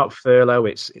 If it's not furlough,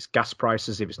 it's gas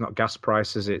prices. If it's not gas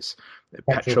prices, it's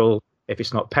petrol. If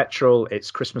it's not petrol, it's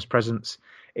Christmas presents.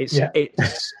 It's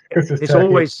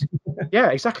always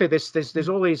exactly. There's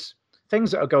all these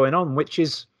things that are going on, which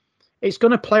is, it's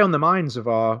going to play on the minds of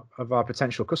our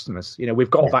potential customers.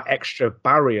 We've got that extra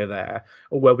barrier there,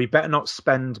 or where we better not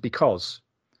spend because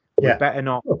we better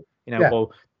not,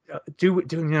 well,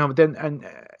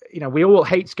 we all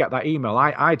hate to get that email.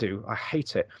 I do. I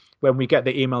hate it when we get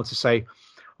the email to say,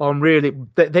 "Oh, I'm really."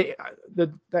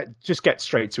 That just get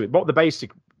straight to it. What the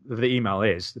basic of the email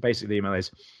is? The basic of the email is,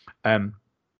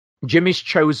 Jimmy's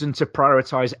chosen to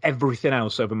prioritize everything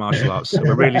else over martial arts, so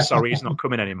we're really sorry he's not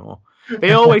coming anymore.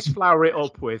 They always flower it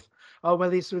up with, "Oh,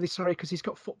 well, he's really sorry because he's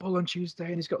got football on Tuesday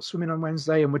and he's got swimming on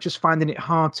Wednesday, and we're just finding it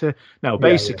hard to..." No,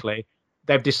 basically,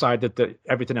 they've decided that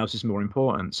everything else is more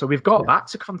important. So we've got that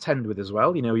to contend with as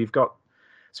well.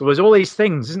 So there's all these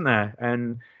things, isn't there?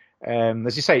 And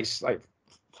as you say, it's like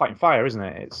fighting fire, isn't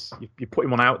it? It's you put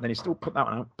one out, then you still put that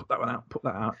one out, put that one out, put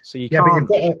that out. So you can't.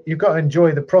 But you've got to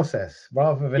enjoy the process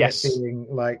rather than it being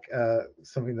like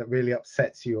something that really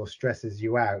upsets you or stresses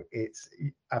you out.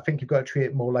 I think you've got to treat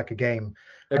it more like a game.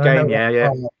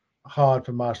 Hard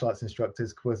for martial arts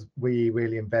instructors, because we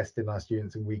really invest in our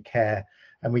students and we care,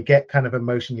 and we get kind of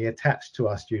emotionally attached to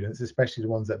our students, especially the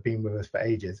ones that have been with us for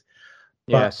ages.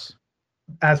 But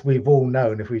as we've all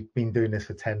known, if we've been doing this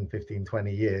for 10, 15,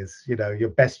 20 years, your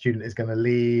best student is going to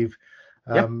leave.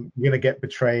 You're going to get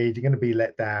betrayed. You're going to be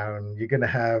let down. You're going to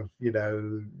have,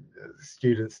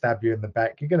 students stab you in the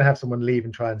back. You're going to have someone leave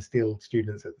and try and steal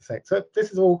students at the same. So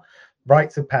this is all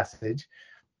rites of passage.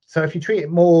 So if you treat it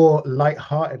more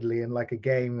lightheartedly and like a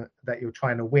game that you're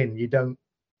trying to win, it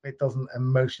doesn't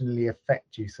emotionally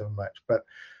affect you so much. But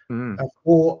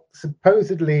for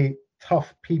supposedly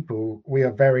tough people, we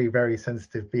are very, very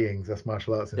sensitive beings as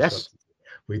martial arts instructors.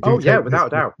 We do without a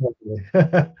doubt.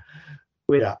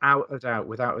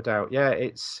 Without a doubt. Yeah,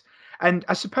 and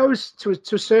I suppose to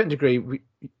a certain degree,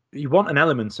 you want an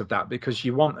element of that, because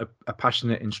you want a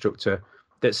passionate instructor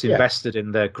that's invested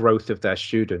in the growth of their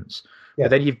students. But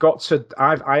then you've got to.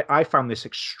 I found this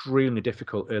extremely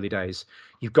difficult early days.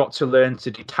 You've got to learn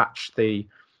to detach the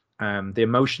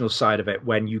emotional side of it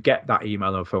when you get that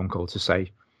email or phone call to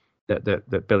say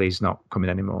that Billy's not coming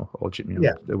anymore, or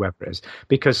whoever it is,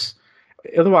 because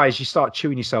otherwise you start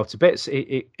chewing yourself to bits.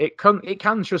 It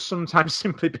can just sometimes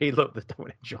simply be, look, they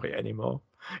don't enjoy it anymore.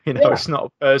 It's not a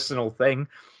personal thing.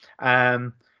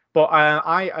 But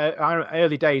I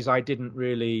early days, I didn't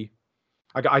really.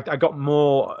 I got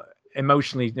more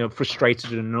emotionally,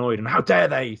 frustrated and annoyed, and how dare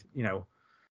they,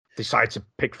 decide to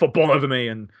pick football over me,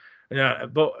 and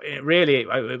but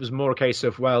it was more a case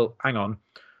of, well, hang on,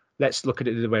 let's look at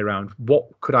it the other way around.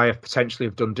 What could I have potentially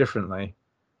have done differently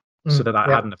so that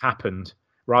hadn't have happened,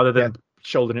 rather than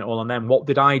shouldering it all on them? What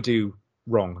did I do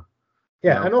wrong?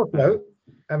 Yeah, and also,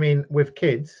 I mean, with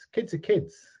kids are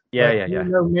kids. Yeah. You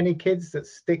know many kids that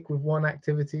stick with one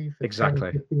activity for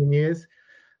 10, 15 years.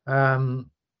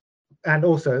 And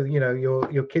also,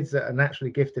 your kids that are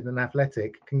naturally gifted and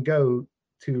athletic can go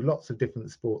to lots of different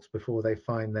sports before they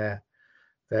find their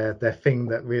thing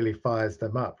that really fires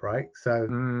them up, right? So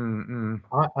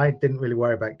I didn't really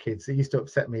worry about kids. It used to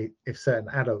upset me if certain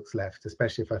adults left,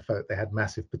 especially if I felt they had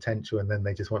massive potential and then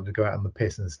they just wanted to go out on the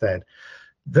piss instead.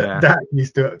 That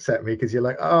used to upset me, because you're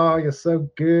like, oh, you're so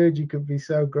good, you could be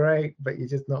so great, but you're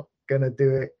just not gonna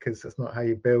do it because that's not how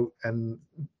you're built.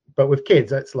 But with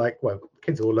kids, it's like, well,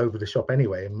 kids are all over the shop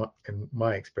anyway, in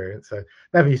my experience. So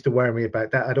never used to worry me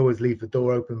about that. I'd always leave the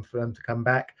door open for them to come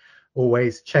back.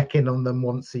 Always check in on them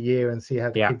once a year and see how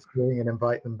the kids are doing and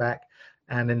invite them back.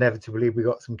 And inevitably, we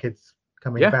got some kids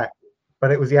coming back.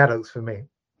 But it was the adults for me.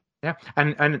 Yeah,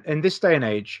 and in this day and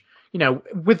age,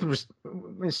 with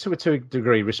to a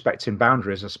degree respecting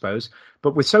boundaries, I suppose,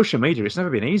 but with social media, it's never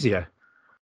been easier.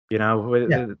 With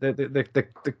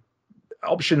the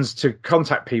options to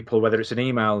contact people, whether it's an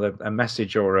email, a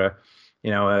message, or a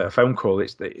phone call.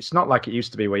 It's not like it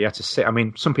used to be where you had to sit. I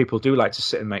mean, some people do like to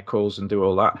sit and make calls and do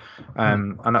all that,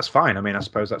 and that's fine. I mean, I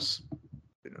suppose that's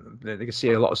they can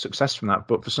see a lot of success from that,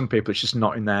 but for some people, it's just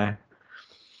not in there.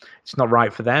 It's not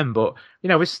right for them. But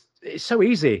it's so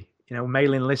easy.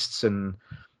 Mailing lists and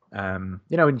and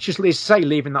just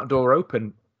leaving that door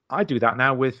open. I do that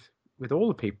now with all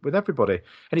the people, with everybody,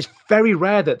 and it's very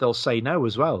rare that they'll say no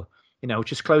as well.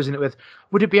 Just closing it with,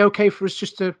 would it be okay for us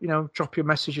just to, drop you a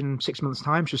message in 6 months'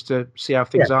 time just to see how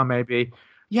things are? Maybe,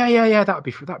 yeah, that'd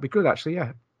be good actually,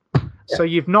 yeah. So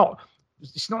you've not.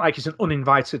 It's not like it's an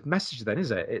uninvited message, then,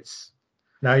 is it?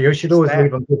 No, you should always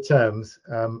leave on good terms.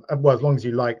 Well, as long as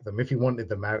you like them. If you wanted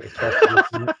them out, it's best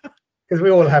because we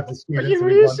all have the students. You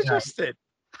really suggested.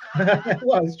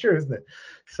 Well, it's true, isn't it?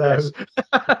 So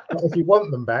if you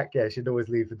want them back, you should always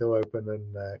leave the door open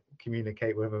and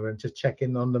communicate with them and just check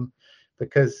in on them,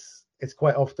 because it's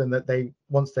quite often that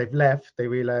once they've left, they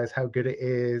realize how good it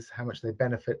is, how much they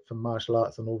benefit from martial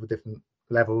arts on all the different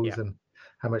levels, and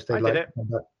how much they like it.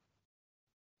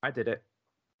 I did it.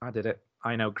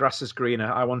 I know, grass is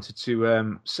greener. I wanted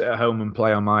to sit at home and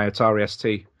play on my Atari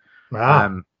ST.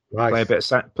 Play a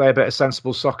bit of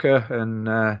sensible soccer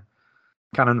and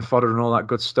cannon fodder and all that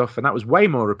good stuff, and that was way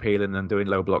more appealing than doing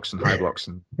low blocks and high blocks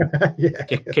and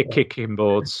kicking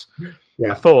boards.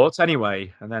 I thought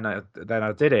anyway, and then I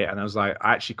did it, and I was like,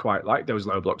 I actually quite like those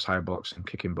low blocks, high blocks, and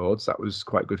kicking boards. That was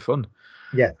quite good fun.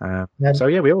 So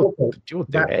we all do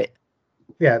it.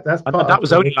 Yeah, that's part. That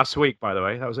was only last week, by the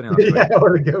way. That was only last week. I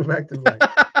want to go back to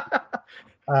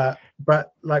that.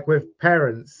 But like with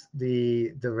parents,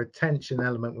 the retention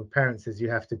element with parents is you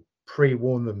have to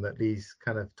pre-warn them that these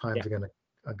kind of times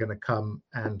are gonna come,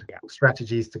 and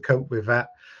strategies to cope with that,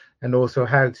 and also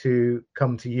how to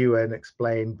come to you and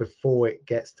explain before it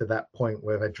gets to that point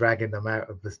where they're dragging them out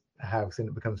of the house and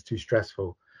it becomes too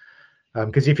stressful.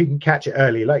 Because if you can catch it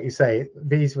early, like you say,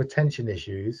 these retention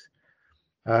issues.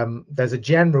 There's a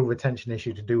general retention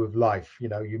issue to do with life.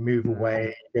 You move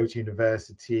away, go to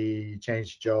university, you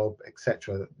change job,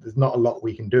 etc. There's not a lot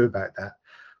we can do about that.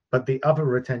 But the other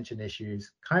retention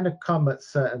issues kind of come at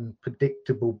certain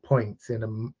predictable points in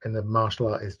the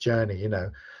martial artist journey.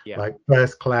 Like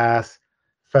first class,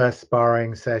 first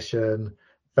sparring session,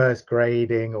 first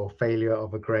grading or failure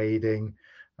of a grading,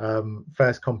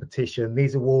 first competition.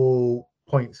 These are all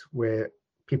points where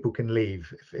people can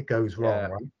leave if it goes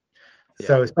wrong, right?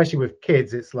 So especially with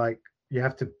kids, it's like you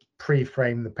have to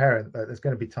pre-frame the parent that there's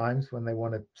going to be times when they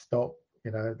want to stop.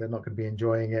 They're not going to be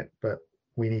enjoying it, but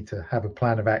we need to have a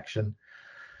plan of action.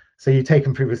 So you take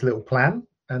them through this little plan,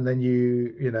 and then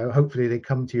hopefully they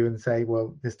come to you and say,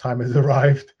 well, this time has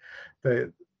arrived.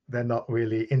 They're not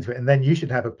really into it. And then you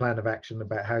should have a plan of action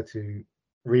about how to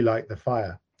relight the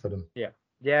fire for them.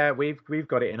 Yeah, we've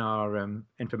got it in our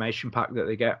information pack that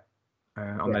they get.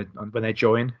 When they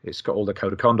join, it's got all the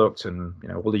code of conduct and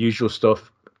all the usual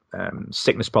stuff,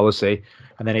 sickness policy,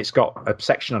 and then it's got a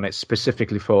section on it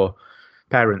specifically for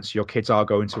parents. Your kids are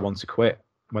going to want to quit.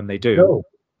 When they do,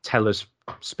 tell us,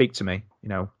 speak to me,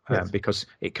 because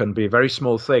it can be a very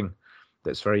small thing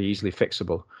that's very easily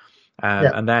fixable.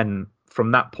 And then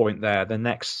from that point there, the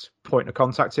next point of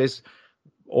contact is,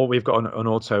 or we've got an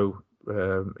auto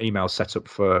email set up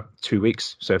for 2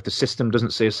 weeks. So if the system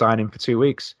doesn't see a sign in for 2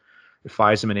 weeks, it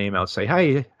fires them an email to say,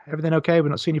 hey, everything okay? We're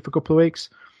not seeing you for a couple of weeks.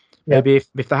 Maybe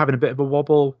if they're having a bit of a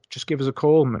wobble, just give us a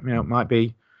call. It might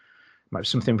be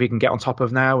something we can get on top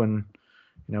of now, and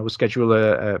we'll schedule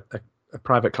a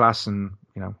private class and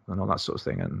and all that sort of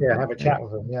thing. And have a chat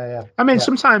with them. I mean,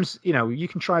 sometimes you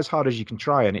can try as hard as you can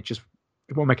try, and it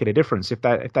won't make any difference. If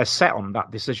they're set on that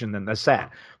decision, then they're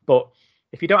set. But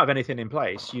if you don't have anything in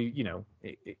place,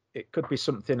 it could be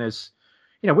something as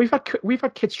we've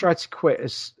had kids try to quit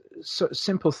as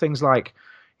simple things like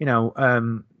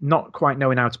not quite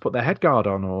knowing how to put their head guard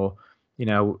on, or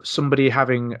somebody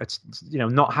having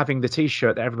not having the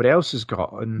t-shirt that everybody else has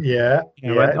got, and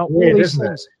and all these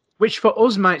things, which for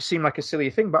us might seem like a silly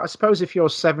thing, but I suppose if you're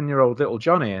 7-year-old little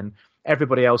Johnny and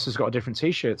everybody else has got a different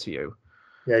t-shirt to you,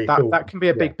 that can be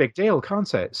a big deal,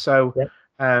 can't it? So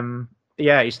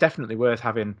it's definitely worth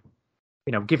having,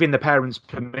 giving the parents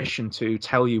permission to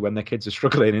tell you when their kids are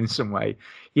struggling in some way.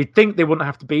 You'd think they wouldn't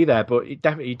have to be there, but it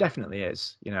definitely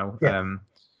is,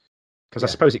 because I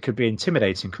suppose it could be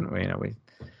intimidating, couldn't we?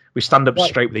 we stand up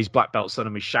straight with these black belts on,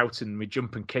 and we shout and we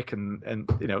jump and kick, and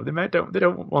they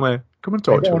don't want to come and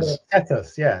talk to us. Upset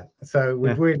us, yeah. So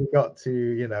we've really got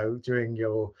to, during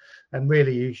and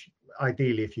really,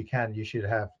 ideally, if you can, you should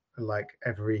have like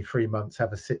every 3 months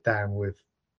have a sit down with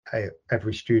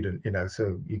every student,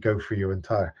 so you go through your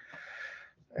entire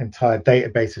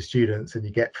database of students and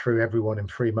you get through everyone in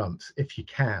 3 months if you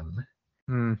can,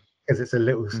 because it's a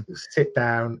little sit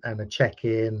down and a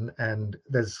check-in, and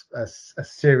there's a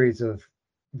series of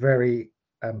very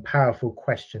powerful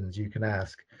questions you can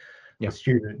ask the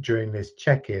student during this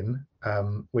check-in,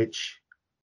 which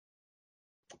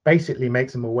basically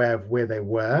makes them aware of where they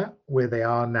were, where they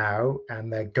are now,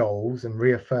 and their goals, and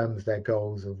reaffirms their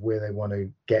goals of where they want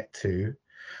to get to.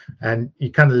 And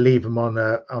you kind of leave them on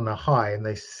a high, and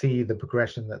they see the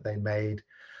progression that they made.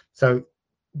 So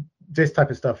this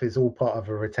type of stuff is all part of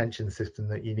a retention system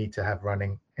that you need to have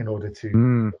running in order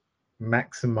to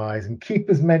maximize and keep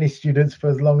as many students for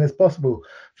as long as possible,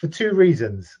 for 2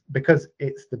 reasons. Because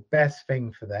it's the best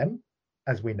thing for them,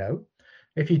 as we know.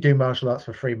 If you do martial arts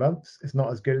for 3 months, it's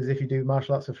not as good as if you do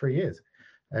martial arts for 3 years.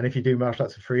 And if you do martial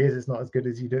arts for 3 years, it's not as good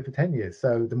as you do it for 10 years.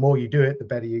 So the more you do it, the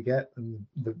better you get, and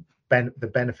the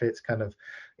benefits kind of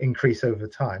increase over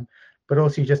time. But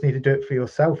also, you just need to do it for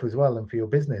yourself as well, and for your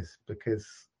business, because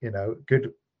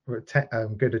good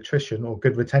attrition or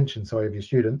good retention, of your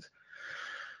students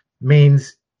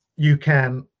means you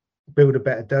can build a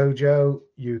better dojo,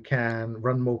 you can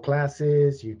run more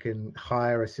classes, you can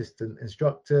hire assistant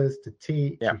instructors to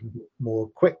teach, you can get more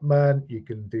equipment, you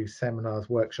can do seminars,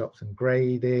 workshops, and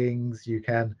gradings. You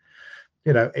can,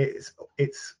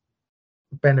 it's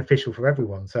beneficial for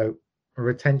everyone. So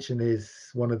retention is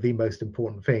one of the most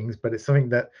important things, but it's something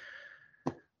that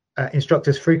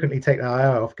instructors frequently take their eye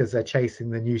off because they're chasing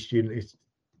the new student who's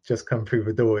just come through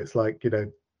the door. It's like,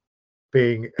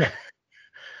 being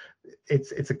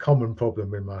it's a common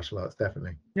problem in martial arts,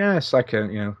 definitely. Yeah, it's like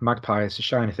a magpie. It's a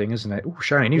shiny thing, isn't it? Oh,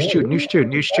 shiny, new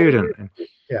student. And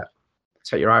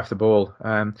take your eye off the ball.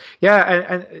 And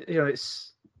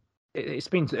it's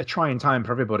been a trying time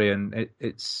for everybody, and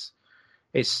it's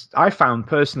I found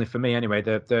personally, for me anyway,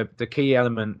 the key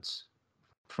element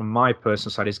from my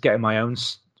personal side is getting my own.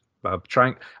 I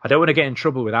don't want to get in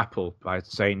trouble with Apple by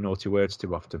saying naughty words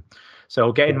too often.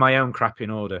 So getting my own crap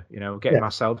in order, getting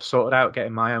myself sorted out,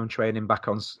 getting my own training back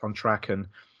on track, and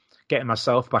getting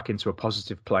myself back into a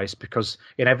positive place, because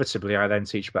inevitably I then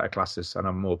teach better classes and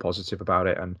I'm more positive about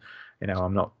it. And,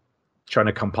 I'm not trying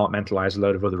to compartmentalize a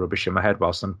load of other rubbish in my head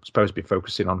whilst I'm supposed to be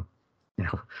focusing on,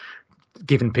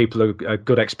 giving people a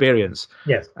good experience.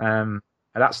 Yes. And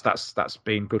that's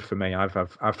been good for me. I've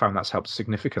found that's helped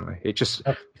significantly. It just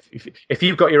if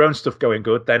you've got your own stuff going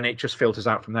good, then it just filters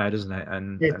out from there, doesn't it?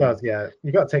 And it does, yeah.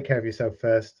 You got to take care of yourself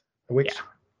first, which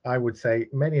I would say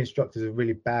many instructors are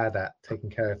really bad at taking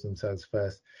care of themselves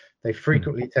first. They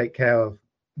frequently take care of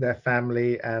their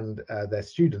family and their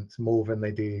students more than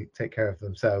they do take care of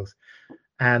themselves,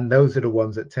 and those are the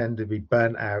ones that tend to be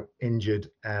burnt out, injured,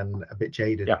 and a bit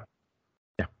jaded.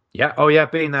 Yeah. Oh, yeah.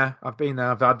 Been there. I've been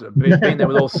there. Been there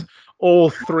with all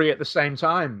 3 at the same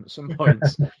time at some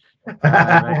points.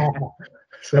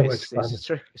 So much fun.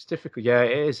 It's difficult. Yeah,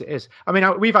 it is. I mean,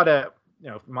 we've had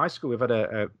my school, we've had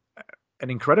an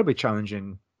incredibly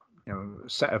challenging,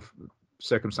 set of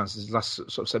circumstances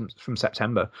from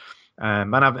September.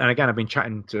 And again, I've been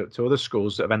chatting to other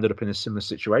schools that have ended up in a similar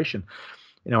situation.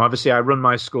 Obviously, I run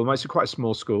my school. It's quite a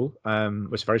small school.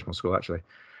 It's a very small school, actually.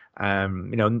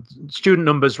 Student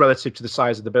numbers relative to the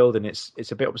size of the building,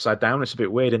 it's a bit upside down. It's a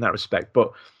bit weird in that respect,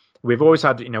 but we've always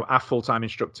had a full-time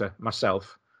instructor,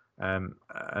 myself,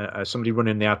 somebody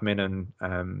running the admin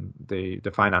and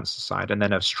the finance side, and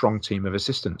then a strong team of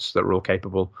assistants that are all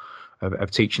capable of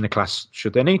teaching the class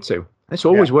should they need to. And it's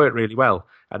always worked really well.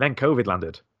 And then COVID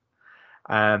landed.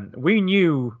 We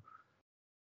knew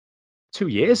 2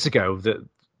 years ago that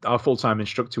our full-time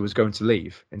instructor was going to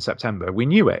leave in September. We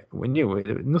knew it.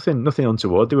 Nothing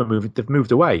untoward. They've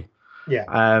moved away.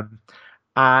 Yeah.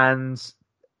 And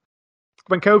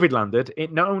when COVID landed,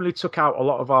 it not only took out a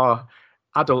lot of our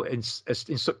adult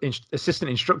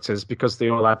assistant instructors because they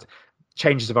all had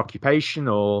changes of occupation,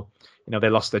 or they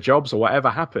lost their jobs or whatever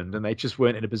happened, and they just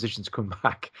weren't in a position to come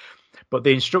back. But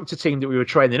the instructor team that we were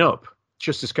training up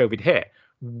just as COVID hit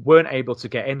weren't able to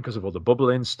get in because of all the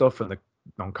bubbling stuff and the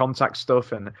non-contact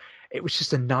stuff, and it was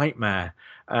just a nightmare.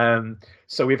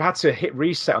 So we've had to hit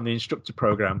reset on the instructor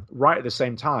program right at the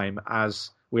same time as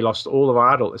we lost all of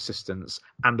our adult assistants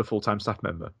and a full-time staff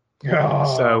member.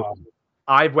 Oh. So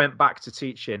I went back to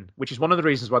teaching, which is one of the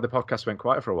reasons why the podcast went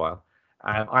quiet for a while.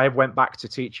 I went back to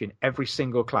teaching every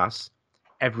single class,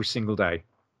 every single day.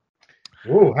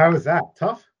 Oh, how was that?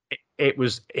 Tough? it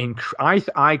was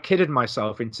I kidded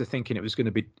myself into thinking it was going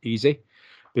to be easy,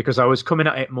 because I was coming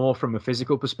at it more from a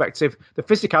physical perspective. The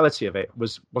physicality of it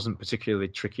wasn't particularly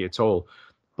tricky at all,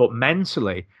 but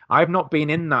mentally, I've not been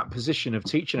in that position of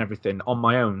teaching everything on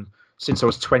my own since I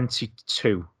was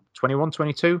 22. 21,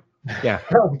 22? Yeah.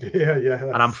 yeah.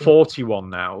 And I'm 41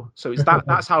 now. So it's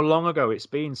that's how long ago it's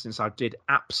been since I did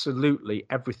absolutely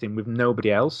everything with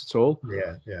nobody else at all.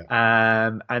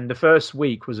 Yeah. And the first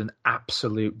week was an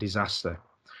absolute disaster,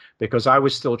 because I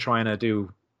was still trying to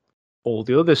do all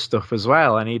the other stuff as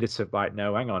well. I needed to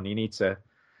no, hang on, you need to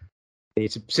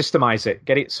systemize it,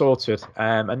 get it sorted.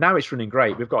 And now it's running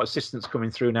great. We've got assistants coming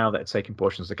through now that are taking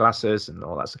portions of the classes and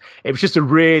all that. It was just a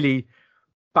really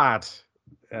bad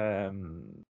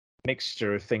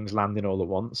mixture of things landing all at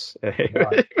once.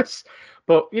 Right.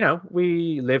 But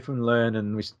we live and learn,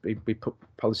 and we put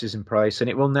policies in place, and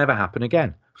it will never happen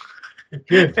again.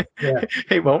 Good. Yeah.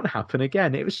 It won't happen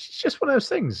again. It was just one of those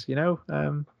things,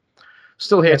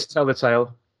 Still here to tell the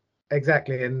tale.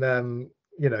 Exactly, and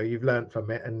you've learned from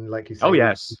it, and like you said,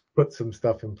 yes, put some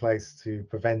stuff in place to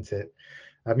prevent it.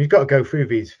 You've got to go through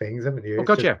these things, haven't you? Oh,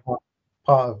 God, yeah.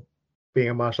 Part of being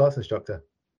a martial arts instructor.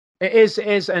 It is,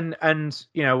 and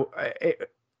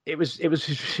it was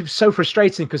so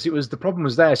frustrating, because the problem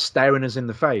was there staring us in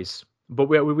the face, but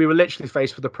we were literally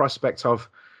faced with the prospect of,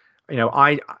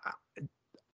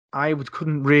 I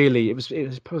couldn't really. It was a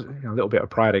little bit of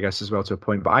pride, I guess, as well, to a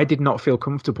point, but I did not feel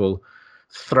comfortable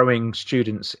throwing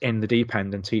students in the deep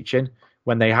end and teaching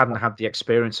when they hadn't had the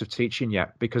experience of teaching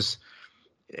yet, because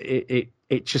it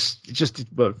just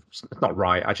it's not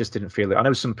right. I just didn't feel it. I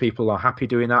know some people are happy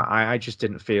doing that. I just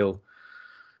didn't feel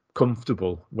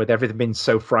comfortable with everything being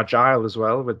so fragile as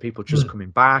well, with people just coming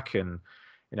back. And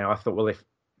I thought, well, if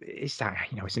it's that,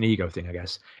 it's an ego thing, I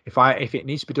guess. If it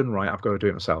needs to be done right, I've got to do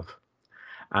it myself.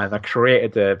 And I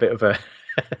created a bit of a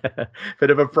bit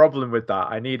of a problem with that.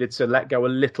 I needed to let go a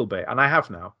little bit, and I have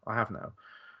now,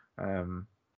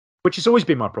 which has always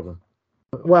been my problem.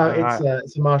 Well,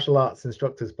 it's a martial arts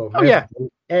instructor's problem. Oh, yeah.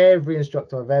 Every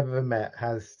instructor I've ever met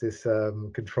has this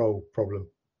control problem.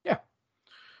 Yeah.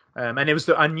 And it was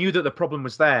I knew that the problem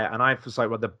was there, and I was like,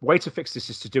 well, the way to fix this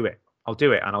is to do it. I'll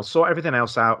do it, and I'll sort everything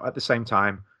else out at the same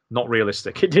time. Not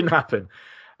realistic. It didn't happen.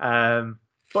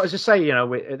 But as I say, I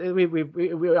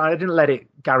didn't let it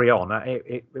carry on.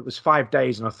 It was 5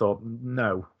 days, and I thought,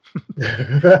 no.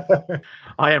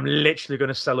 I am literally going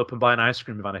to sell up and buy an ice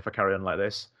cream van if I carry on like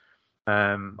this.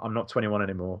 I'm not 21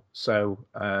 anymore. So,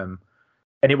 and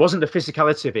it wasn't the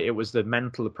physicality of it. It was the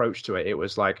mental approach to it. It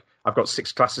was like, I've got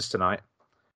 6 classes tonight,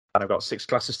 and I've got 6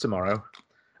 classes tomorrow,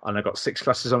 and I've got 6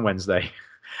 classes on Wednesday.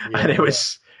 Yeah, and it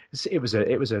was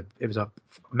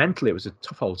mentally, it was a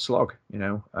tough old slog,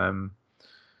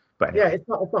 But anyway. Yeah, it's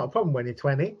not a problem when you're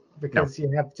 20, because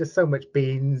you have just so much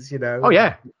beans, Oh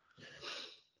yeah.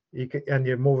 And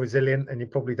you're more resilient, and you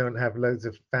probably don't have loads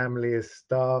of family as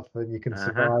staff, and you can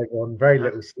survive on very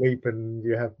little sleep, and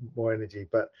you have more energy.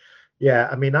 But yeah,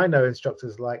 I mean, I know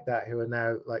instructors like that who are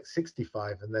now like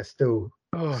 65, and they're still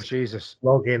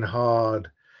logging hard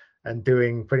and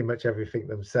doing pretty much everything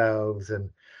themselves, and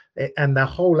the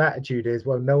whole attitude is,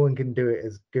 well, no one can do it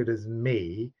as good as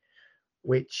me,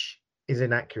 which is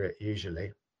inaccurate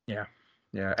usually.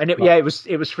 And it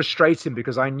was frustrating,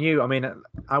 because I knew,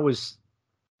 I was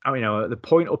at the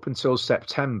point up until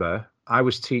September, I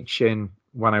was teaching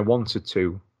when I wanted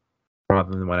to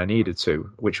rather than when I needed to,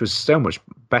 which was so much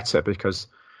better, because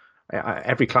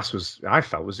every class I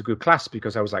felt was a good class,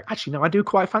 because I was like, actually, no, I do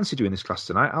quite fancy doing this class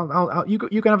tonight.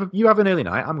 You have an early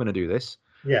night. I'm going to do this.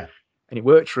 Yeah. And it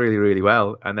worked really, really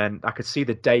well. And then I could see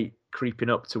the date creeping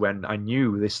up to when I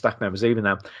knew this staff member was leaving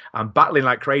now. I'm battling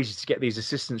like crazy to get these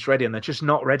assistants ready, and they're just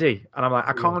not ready. And I'm like,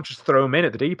 I can't just throw them in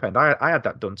at the deep end. I had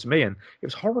that done to me, and it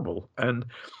was horrible. And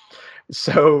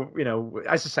so,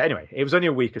 as I say, anyway, it was only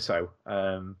a week or so.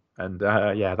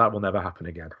 That will never happen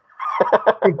again.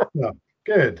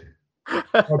 Good.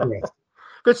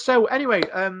 Good. So anyway,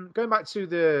 going back to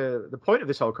the point of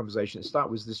this whole conversation at the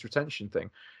start was this retention thing,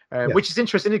 which is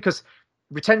interesting, because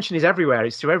retention is everywhere.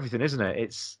 It's to everything, isn't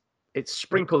it? It's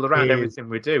sprinkled around everything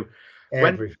we do.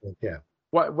 Everything, yeah.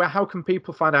 How can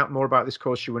people find out more about this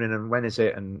course you're running, and when is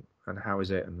it, and how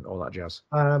is it, and all that jazz?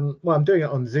 Well, I'm doing it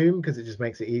on Zoom because it just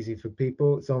makes it easy for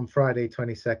people. It's on Friday,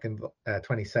 22nd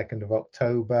of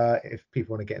October. If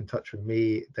people want to get in touch with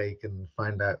me, they can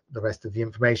find out the rest of the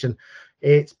information.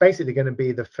 It's basically going to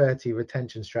be the 30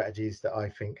 retention strategies that I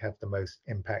think have the most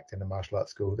impact in the martial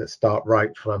arts school, that start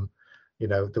right from,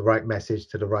 the right message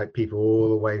to the right people, all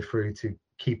the way through to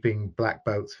keeping black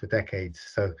belts for decades.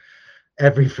 So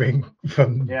everything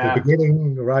from the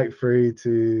beginning right through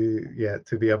to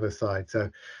the other side. So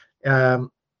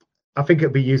I think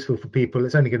it'll be useful for people.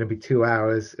 It's only going to be 2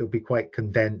 hours. It'll be quite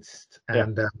condensed,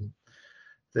 and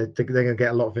they're going to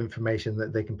get a lot of information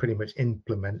that they can pretty much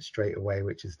implement straight away,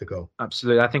 which is the goal.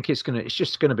 Absolutely. I think it's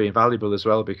just going to be invaluable as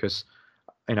well, because,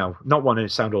 not wanting to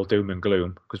sound all doom and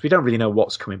gloom, because we don't really know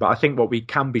what's coming, but I think what we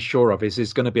can be sure of is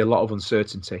there's going to be a lot of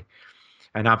uncertainty,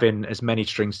 and having as many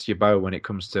strings to your bow when it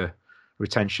comes to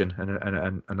retention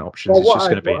and options is just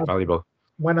going to be invaluable.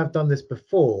 When I've done this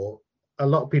before, a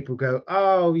lot of people go,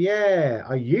 "Oh yeah,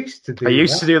 I used to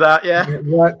do that. Yeah, it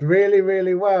worked really,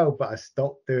 really well, but I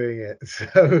stopped doing it."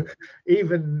 So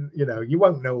even you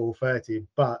won't know all 30,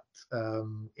 but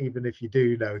even if you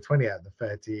do know 20 out of the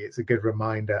 30, it's a good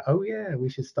reminder. Oh yeah, we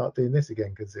should start doing this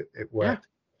again because it worked. Yeah.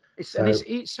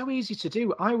 It's so easy to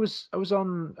do. I was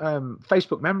on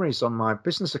Facebook Memories on my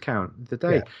business account the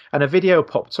day, and a video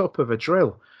popped up of a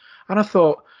drill, and I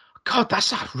thought, God,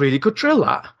 that's a really good drill,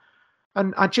 that.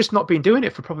 And I'd just not been doing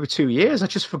it for probably 2 years. I'd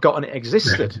just forgotten it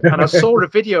existed. And I saw a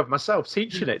video of myself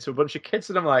teaching it to a bunch of kids,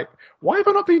 and I'm like, why have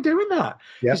I not been doing that?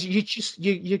 Because you just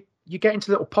you get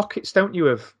into little pockets, don't you,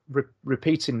 of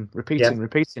repeating,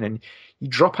 and you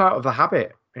drop out of the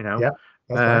habit, Yeah.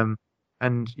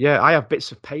 And I have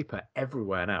bits of paper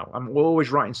everywhere now. I'm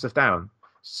always writing stuff down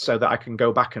so that I can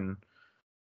go back and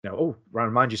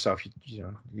remind yourself,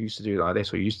 you used to do like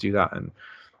this or you used to do that, and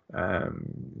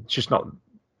it's just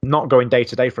not going day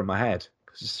to day from my head,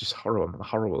 because it's just horrible. I'm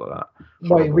horrible at that.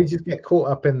 Well, we just get caught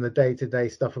up in the day-to-day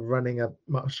stuff of running a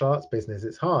martial arts business.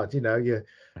 It's hard, you're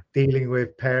dealing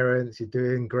with parents, you're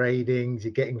doing gradings,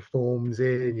 you're getting forms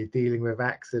in, you're dealing with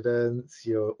accidents,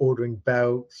 you're ordering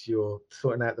belts, you're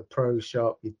sorting out the pro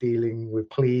shop, you're dealing with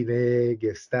cleaning,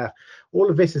 your staff. All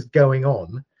of this is going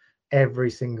on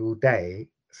every single day,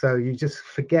 so you just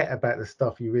forget about the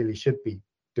stuff you really should be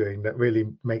doing that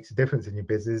really makes a difference in your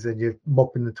business, and you're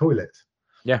mopping the toilets.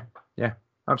 Yeah,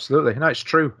 absolutely. No, it's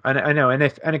true. And I know, and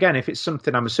if it's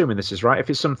something, I'm assuming this is right, if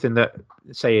it's something that,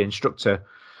 say, an instructor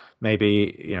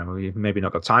maybe you've maybe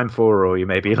not got time for, or you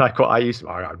maybe like what I used to,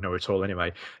 I don't know at all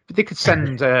anyway, but they could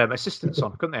send assistants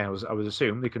on, couldn't they? I would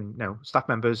assume they can, staff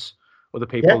members, other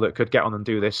people that could get on and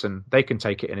do this, and they can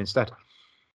take it in instead.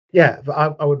 Yeah,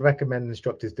 but I would recommend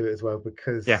instructors do it as well,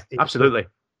 because absolutely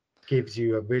gives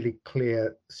you a really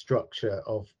clear structure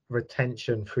of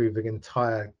retention through the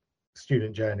entire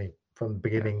student journey from the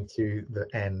beginning to the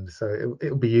end. So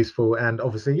it'll be useful, and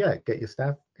obviously, get your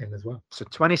staff in as well. So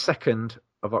 22nd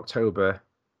of October,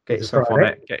 get yourself on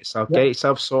it, get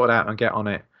yourself sorted out and get on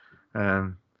it.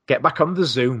 Get back on the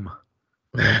Zoom.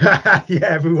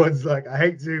 Everyone's like, I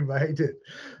hate Zoom, I hate it.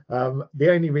 The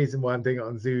only reason why I'm doing it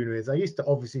on Zoom is I used to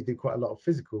obviously do quite a lot of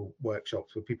physical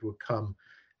workshops where people would come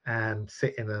and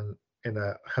sit in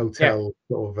a hotel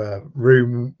sort of a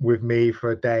room with me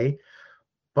for a day,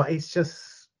 but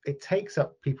it takes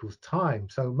up people's time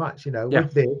so much.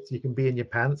 With this, you can be in your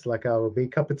pants like I will be,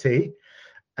 cup of tea.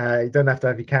 You don't have to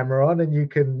have your camera on, and you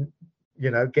can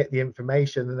get the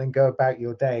information and then go about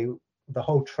your day. The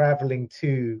whole traveling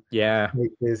to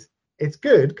it's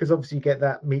good, because obviously you get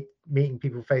that meeting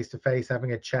people face to face,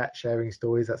 having a chat, sharing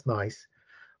stories. That's nice,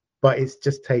 but it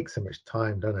just takes so much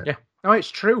time, doesn't it? Yeah. No,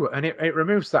 it's true, and it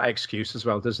removes that excuse as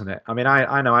well, doesn't it? I mean,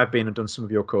 I know I've been and done some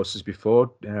of your courses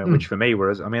before, which for me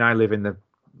I live in the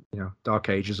dark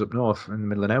ages up north in the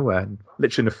middle of nowhere, and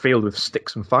literally in a field with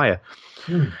sticks and fire.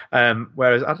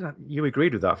 Whereas you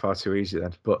agreed with that far too easy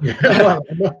then. But well,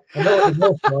 I know what the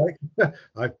north's like.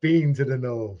 I've been to the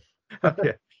north.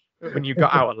 When you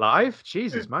got out alive,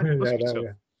 Jesus, man, it must be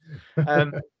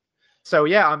tough. So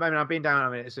I've been down. I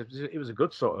mean, it was a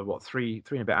good sort of 3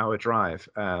 and a bit hour drive.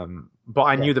 But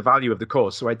I knew the value of the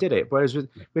course, so I did it. Whereas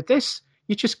with this,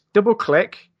 you just double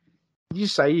click. You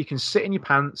say you can sit in your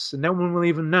pants, and no one will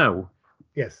even know.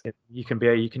 Yes, you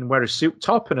can wear a suit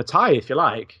top and a tie if you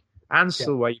like, and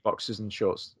still wear your boxers and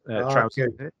shorts, trousers.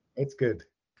 Good. It's good.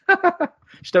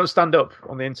 Just don't stand up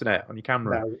on the internet on your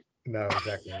camera. No,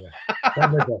 exactly.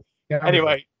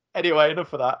 Anyway,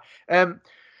 enough of that.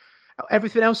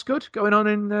 Everything else good going on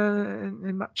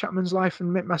in Matt Chapman's life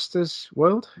and Mick Masters'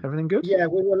 world? Everything good? Yeah,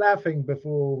 we were laughing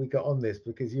before we got on this,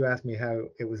 because you asked me how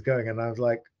it was going, and I was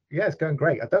like, yeah, it's going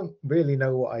great. I don't really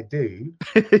know what I do,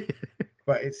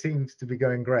 but it seems to be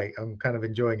going great. I'm kind of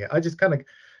enjoying it. I just kind of,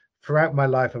 throughout my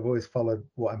life, I've always followed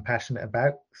what I'm passionate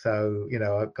about. So,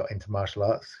 I got into martial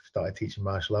arts, started teaching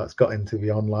martial arts, got into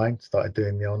the online, started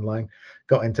doing the online,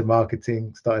 got into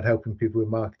marketing, started helping people with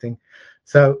marketing.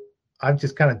 So I'm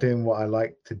just kind of doing what I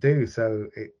like to do. So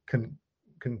it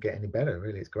couldn't get any better,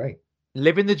 really. It's great.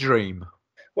 Living the dream.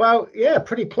 Well, yeah,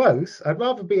 pretty close. I'd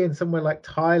rather be in somewhere like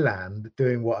Thailand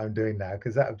doing what I'm doing now,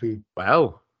 because that would be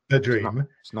the dream.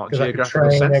 It's not because I could geographical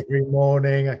train sense. every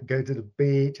morning. I could go to the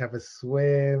beach, have a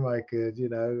swim. I could,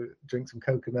 drink some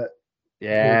coconut.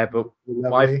 Yeah, but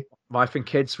Lovely. wife and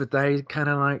kids, would they kind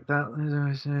of like that?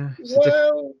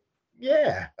 Well,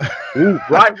 yeah. Ooh,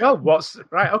 right. Well,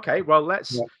 right? Okay. Well,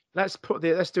 let's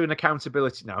do an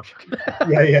accountability now.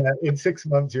 yeah. In 6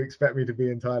 months, you expect me to be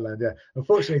in Thailand. Yeah.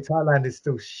 Unfortunately, Thailand is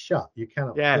still shut. You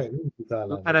cannot get into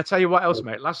Thailand. And I tell you what else,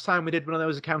 mate. Last time we did one of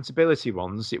those accountability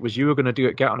ones, it was you were going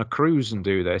to get on a cruise and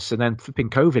do this, and then flipping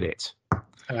COVID it.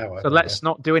 So let's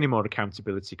not do any more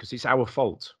accountability because it's our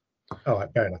fault. All right,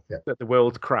 fair enough. Yeah. That the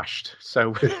world crashed.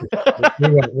 So we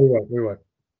won't.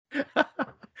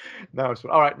 Nice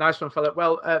one. All right, nice one, fella.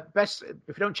 Well, best if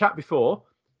we don't chat before.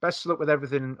 Best of luck with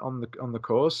everything on the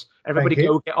course. Everybody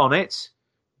go get on it.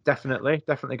 Definitely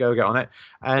go get on it.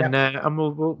 And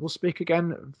we'll speak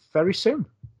again very soon.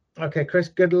 Okay, Chris,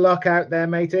 good luck out there,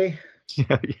 matey.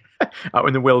 Yeah. Out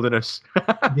in the wilderness.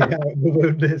 Yeah, in the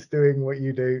wilderness doing what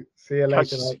you do. See you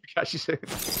later, mate. Catch you soon.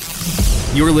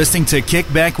 You're listening to Kick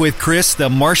Back with Chris, the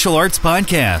martial arts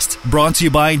podcast, brought to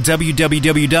you by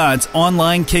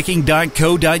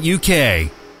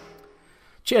www.onlinekicking.co.uk.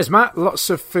 Cheers, Matt. Lots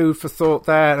of food for thought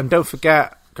there. And don't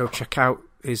forget, go check out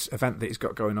his event that he's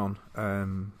got going on.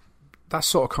 That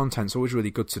sort of content's always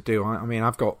really good to do. I mean,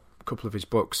 I've got a couple of his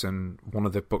books, and one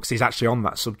of the books he's actually on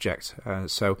that subject.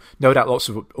 So no doubt lots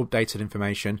of updated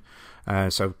information.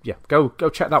 So yeah, go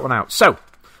check that one out. So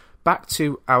back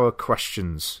to our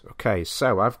questions. Okay,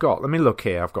 so let me look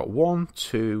here. I've got 1,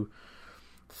 2,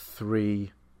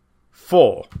 3,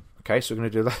 4. Okay, so we're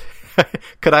going to do that.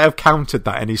 Could I have counted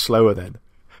that any slower then?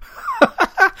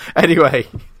 Anyway,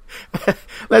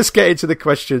 let's get into the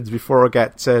questions before I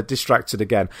get distracted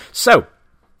again. So,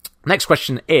 next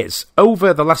question is,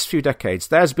 over the last few decades,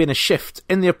 there's been a shift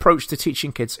in the approach to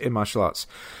teaching kids in martial arts.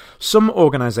 Some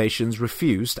organisations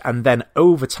refused and then,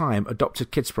 over time,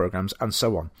 adopted kids' programmes and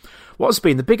so on. What has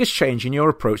been the biggest change in your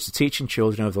approach to teaching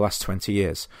children over the last 20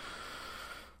 years?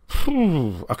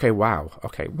 Okay, wow.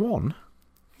 Okay, 1,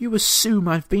 you assume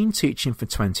I've been teaching for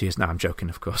 20 years. No, I'm joking,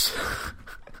 of course.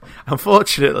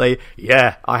 Unfortunately,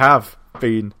 yeah, I have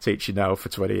been teaching now for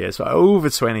 20 years, for over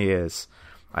 20 years.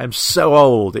 I am so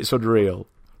old, it's unreal.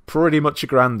 Pretty much a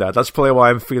granddad. That's probably why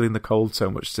I'm feeling the cold so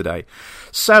much today.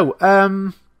 So,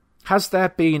 has there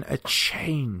been a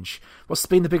change? What's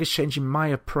been the biggest change in my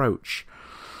approach?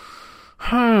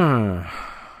 Wow,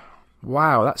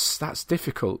 that's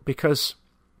difficult, because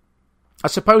I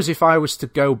suppose if I was to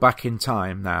go back in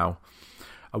time now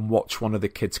and watch one of the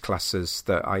kids' classes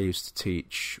that I used to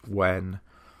teach when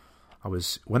I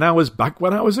was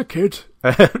a kid,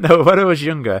 no, when I was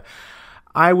younger,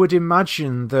 I would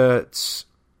imagine that,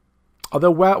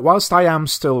 although whilst I am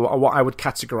still what I would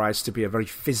categorise to be a very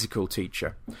physical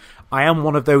teacher, I am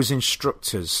one of those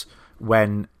instructors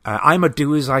when I'm a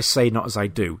do as I say, not as I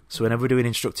do. So whenever we're doing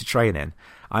instructor training,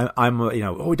 I'm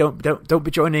don't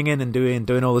be joining in and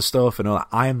doing all the stuff and all that.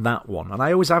 I am that one, and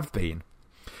I always have been.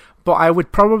 But I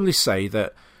would probably say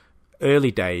that early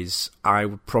days I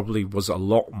probably was a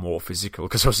lot more physical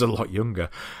because I was a lot younger.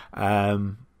 I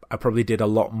probably did a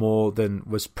lot more than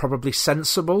was probably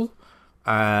sensible.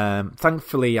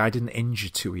 Thankfully, I didn't injure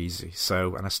too easy,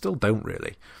 and I still don't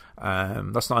really.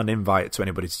 That's not an invite to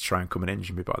anybody to try and come and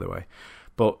injure me, by the way.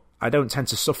 But I don't tend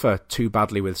to suffer too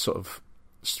badly with sort of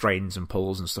strains and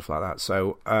pulls and stuff like that.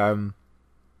 So I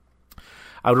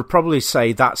would probably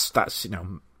say that's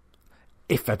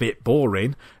if a bit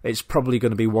boring, it's probably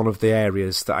going to be one of the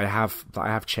areas that I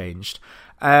have changed.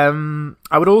 I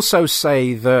would also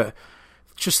say that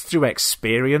just through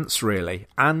experience, really,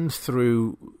 and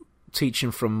through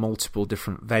teaching from multiple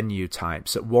different venue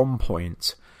types, at one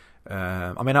point,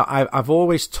 I've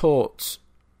always taught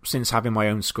since having my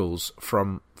own schools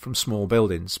from small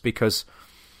buildings because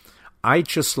I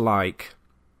just like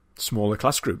smaller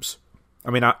class groups. I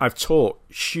mean, I've taught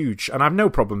huge, and I have no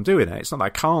problem doing it. It's not that I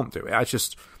can't do it. I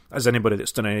just, as anybody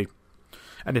that's done any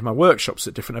of my workshops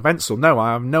at different events will know,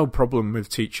 I have no problem with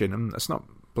teaching, and that's not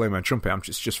blowing my trumpet.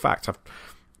 It's just fact. I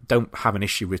don't have an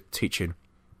issue with teaching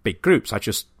big groups. I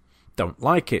just don't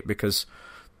like it because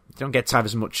you don't get to have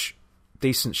as much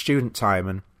decent student time.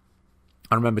 And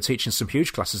I remember teaching some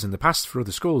huge classes in the past for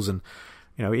other schools, and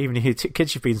even if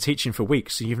kids you've been teaching for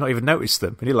weeks and you've not even noticed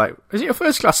them, and you're like, is it your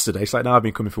first class today? It's like, no, I've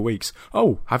been coming for weeks.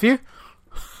 Oh, have you?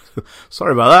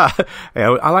 Sorry about that.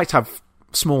 I like to have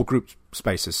small group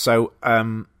spaces. So,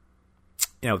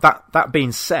 that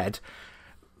being said,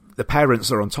 the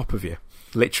parents are on top of you,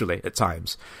 literally, at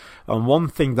times. And one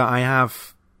thing that I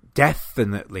have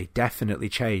definitely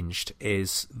changed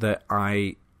is that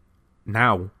I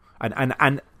now,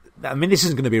 and I mean, this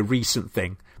isn't going to be a recent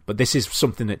thing, but this is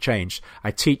something that changed.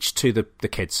 I teach to the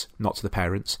kids, not to the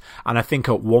parents. And I think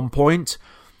at one point,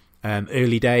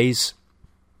 early days,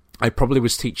 I probably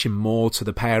was teaching more to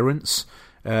the parents,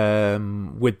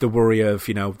 with the worry of,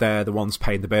 they're the ones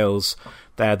paying the bills,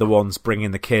 they're the ones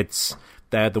bringing the kids,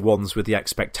 they're the ones with the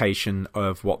expectation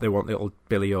of what they want little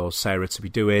Billy or Sarah to be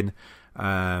doing.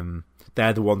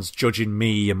 They're the ones judging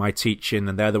me and my teaching,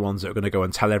 and they're the ones that are going to go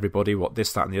and tell everybody what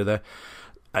this, that, and the other.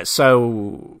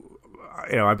 So,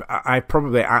 I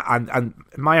probably, and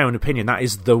in my own opinion, that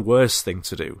is the worst thing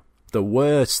to do. The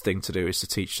worst thing to do is to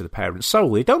teach to the parents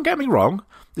solely. Don't get me wrong.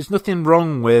 There's nothing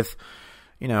wrong with,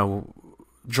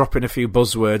 dropping a few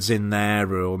buzzwords in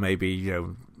there, or maybe,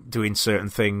 doing certain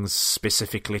things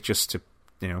specifically just to,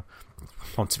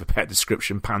 want of a better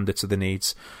description, pander to the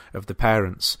needs of the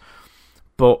parents.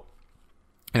 But,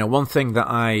 one thing that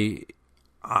I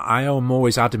am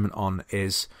always adamant on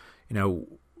is,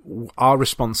 our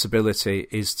responsibility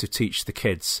is to teach the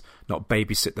kids, not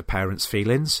babysit the parents'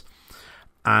 feelings.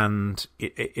 And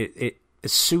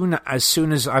as soon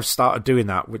as I've started doing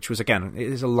that, which was, again, it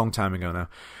is a long time ago now,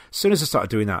 as soon as I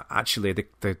started doing that, actually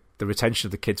the retention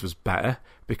of the kids was better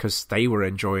because they were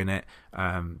enjoying it.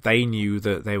 They knew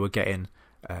that they were getting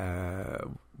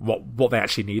what they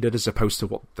actually needed, as opposed to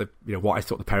what I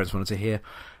thought the parents wanted to hear.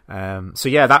 So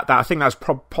yeah, that I think that's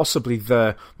possibly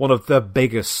one of the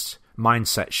biggest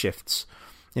mindset shifts.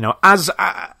 As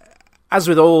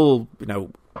with all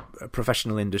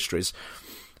professional industries,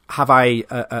 have I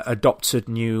adopted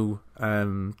new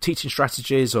teaching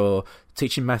strategies or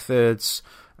teaching methods,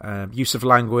 use of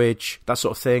language, that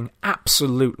sort of thing?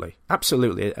 Absolutely.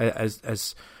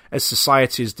 As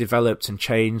society has developed and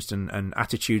changed and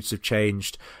attitudes have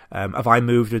changed, have I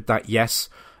moved with that? Yes.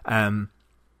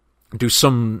 Do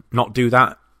some not do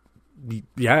that?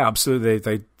 Yeah,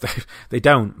 absolutely. They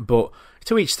don't. But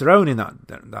to each their own in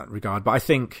that regard. But I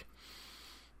think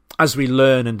as we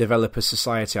learn and develop as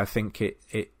society, I think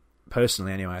it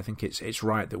personally anyway, I think it's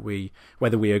right that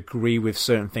whether we agree with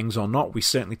certain things or not, we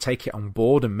certainly take it on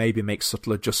board and maybe make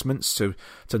subtle adjustments to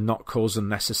not cause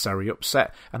unnecessary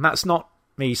upset. And that's not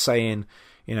me saying,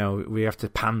 we have to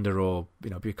pander or,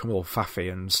 become all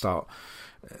faffy and start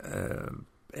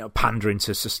pandering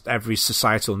to every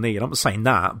societal need. I'm not saying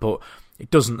that, but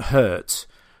it doesn't hurt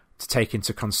to take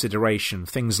into consideration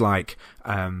things like,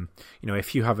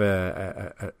 if you have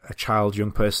a child,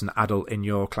 young person, adult in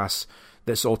your class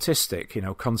that's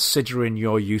autistic, considering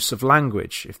your use of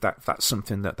language, if that's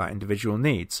something that individual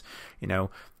needs, not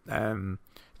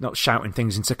shouting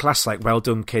things into class like, well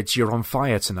done kids, you're on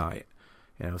fire tonight,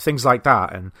 things like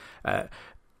that. And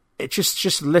it's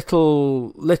just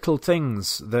little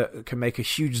things that can make a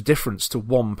huge difference to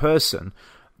one person,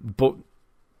 but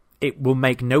it will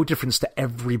make no difference to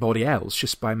everybody else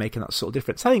just by making that sort of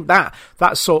difference. I think that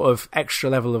sort of extra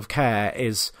level of care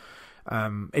is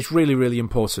it's really, really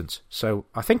important. So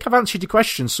I think I've answered your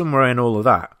question somewhere in all of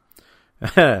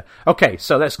that. Okay,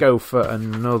 so let's go for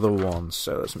another one.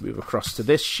 So let's move across to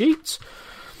this sheet.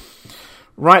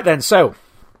 Right then, so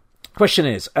question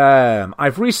is,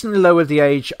 I've recently lowered the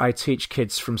age I teach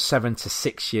kids from 7 to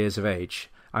 6 years of age.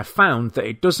 I found that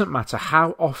it doesn't matter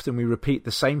how often we repeat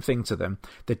the same thing to them,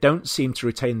 they don't seem to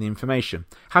retain the information.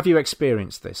 Have you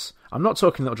experienced this? I'm not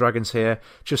talking little dragons here,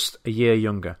 just a year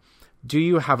younger. Do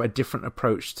you have a different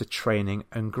approach to training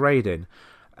and grading?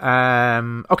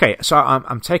 Okay, so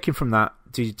I'm taking from that,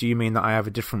 do you mean that I have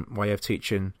a different way of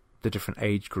teaching the different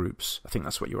age groups? I think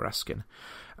that's what you were asking.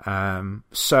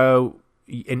 So,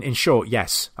 in short,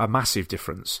 yes, a massive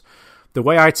difference. The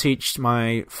way I teach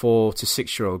my 4 to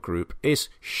 6 year old group is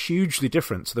hugely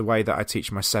different to the way that I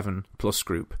teach my 7+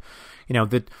 group.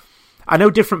 I know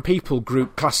different people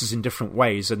group classes in different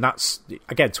ways, and that's,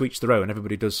 again, to each their own.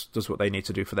 Everybody does what they need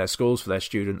to do for their schools, for their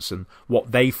students, and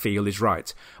what they feel is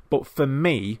right. But for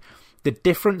me, the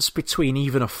difference between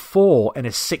even a 4 and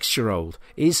a 6 year old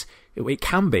it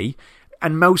can be,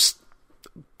 and most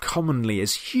commonly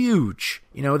is huge.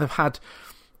 They've had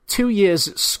 2 years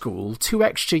at school, 2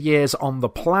 extra years on the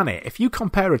planet. If you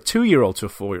compare a 2-year-old to a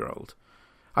 4-year-old,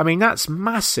 I mean, that's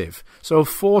massive. So a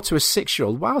 4 to a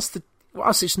 6-year-old, whilst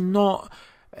it's not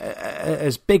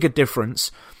as big a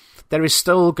difference, there is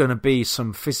still going to be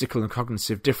some physical and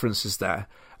cognitive differences there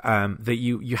that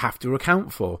you have to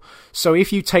account for. So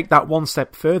if you take that one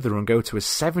step further and go to a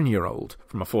 7-year-old,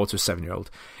 from a 4 to a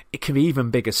 7-year-old, it can be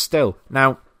even bigger still.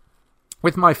 Now,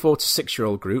 with my 4 to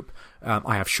 6-year-old group,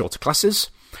 I have shorter classes.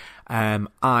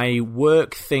 I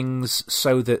work things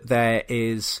so that there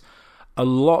is a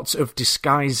lot of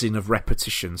disguising of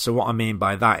repetition. So what I mean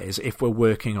by that is, if we're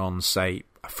working on, say,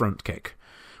 a front kick,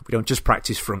 We don't just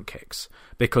practice front kicks,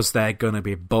 because they're going to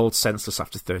be bored senseless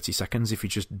after 30 seconds if you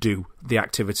just do the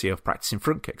activity of practicing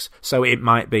front kicks. So it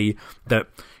might be that,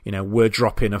 we're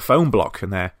dropping a foam block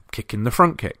and they're kicking the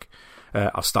front kick.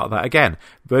 I'll start that again.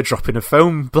 We're dropping a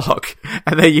foam block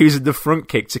and they're using the front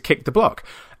kick to kick the block.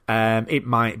 It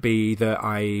might be that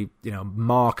I,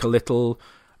 mark a little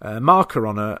marker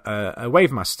on a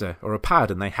Wavemaster or a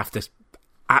pad, and they have to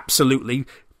absolutely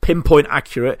pinpoint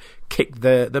accurate kick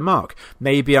the mark.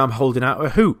 Maybe I'm holding out a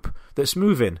hoop that's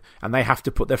moving and they have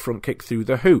to put their front kick through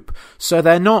the hoop. So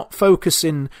they're not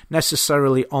focusing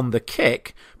necessarily on the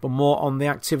kick, but more on the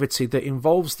activity that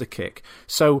involves the kick.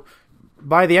 So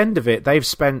by the end of it, they've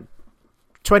spent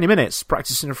 20 minutes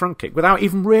practicing a front kick without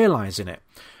even realising it.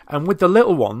 And with the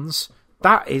little ones,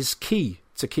 that is key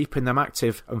to keeping them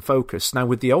active and focused. Now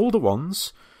with the older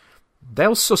ones,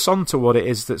 they'll suss on to what it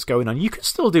is that's going on. You can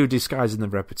still do disguising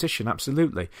and repetition,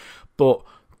 absolutely, but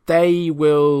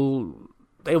they'll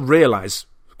realise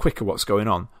quicker what's going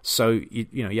on. So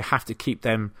you have to keep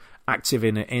them active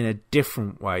in a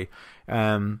different way.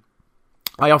 I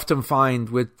often find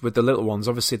with the little ones,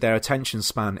 obviously their attention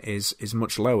span is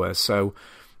much lower, so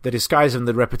the disguise and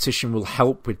the repetition will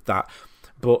help with that.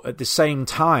 But at the same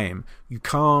time, you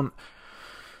can't.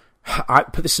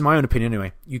 But this is my own opinion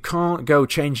anyway. You can't go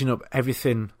changing up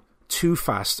everything too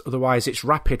fast, otherwise it's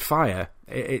rapid fire.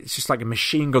 It's just like a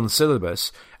machine gun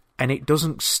syllabus, and it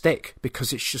doesn't stick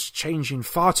because it's just changing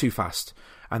far too fast.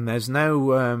 And there's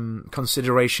no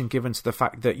consideration given to the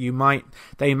fact that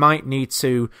they might need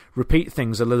to repeat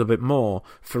things a little bit more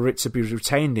for it to be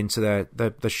retained into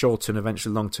the short and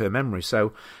eventually long-term memory.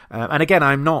 So, and again,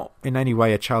 I'm not in any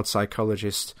way a child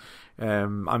psychologist.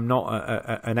 I'm not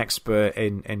an expert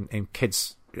in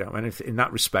kids, in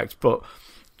that respect. But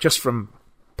just from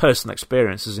personal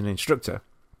experience as an instructor,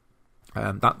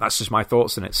 that's just my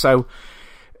thoughts on it. So,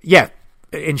 yeah.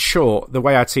 In short, the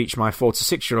way I teach my 4 to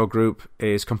 6 year old group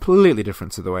is completely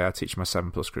different to the way I teach my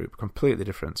 7+ group. Completely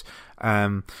different.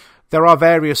 There are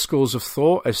various schools of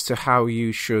thought as to how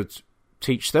you should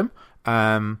teach them.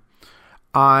 4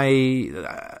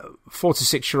 to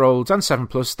 6 year olds and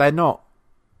 7+, they're not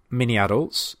mini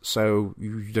adults, so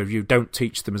you don't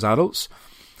teach them as adults.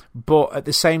 But at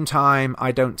the same time,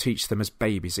 I don't teach them as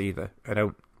babies either. I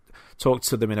don't talk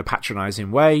to them in a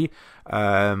patronising way.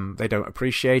 They don't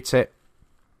appreciate it.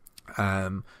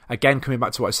 Again, coming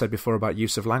back to what I said before about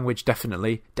use of language,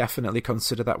 definitely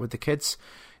consider that with the kids.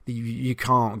 You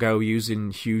can't go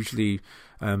using hugely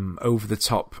over the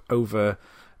top,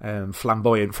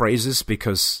 flamboyant phrases,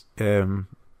 because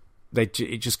it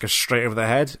just goes straight over their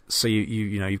head. So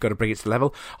you've got to bring it to the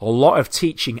level. A lot of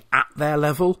teaching at their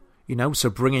level, so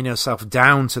bringing yourself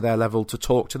down to their level to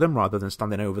talk to them rather than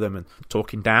standing over them and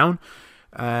talking down.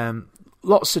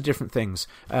 Lots of different things.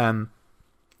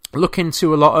 Look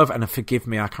into a lot of, and forgive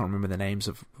me, I can't remember the names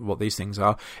of what these things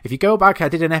are. If you go back, I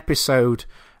did an episode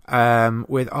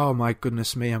with, oh my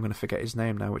goodness me, I'm going to forget his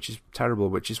name now, which is terrible,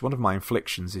 which is one of my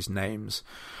inflictions, his names.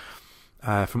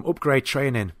 From Upgrade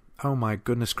Training. Oh my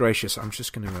goodness gracious, I'm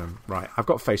just going to, right, I've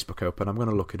got Facebook open, I'm going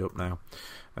to look it up now.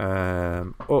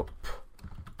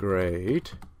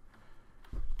 Upgrade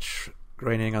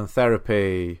Training and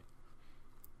Therapy.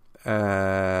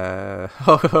 Daniel,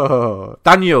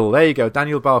 there you go,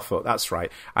 Daniel Barfoot, that's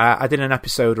right. I did an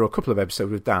episode or a couple of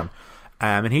episodes with Dan,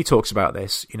 and he talks about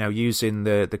this, using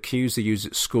the cues they use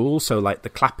at school, so like the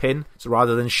clapping, so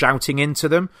rather than shouting into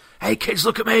them, hey kids,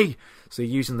 look at me, so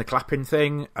you're using the clapping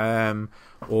thing,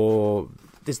 or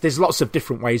there's lots of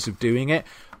different ways of doing it.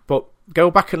 But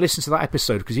go back and listen to that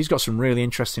episode, because he's got some really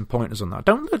interesting pointers on that.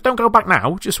 Don't go back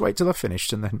now, just wait till I've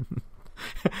finished and then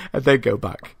and then go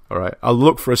back. All right, I'll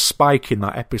look for a spike in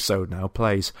that episode now,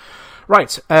 please.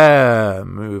 Right,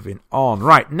 moving on.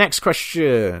 Right, next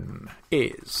question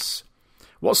is,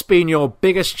 what's been your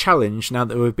biggest challenge now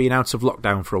that we've been out of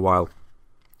lockdown for a while?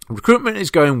 Recruitment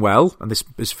is going well, and this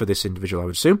is for this individual, I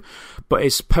would assume, but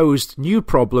it's posed new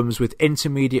problems with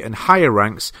intermediate and higher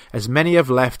ranks, as many have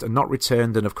left and not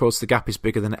returned, and of course the gap is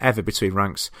bigger than ever between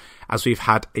ranks, as we've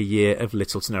had a year of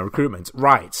little to no recruitment.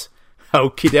 Right.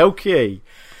 Okie dokie.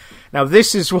 Now,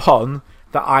 this is one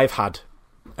that I've had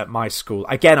at my school.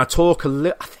 Again, I talk a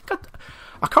little.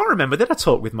 I can't remember. Did I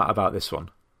talk with Matt about this one?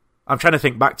 I'm trying to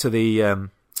think back to the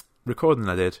recording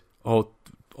I did, or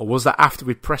was that after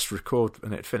we'd pressed record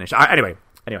and it finished? Anyway,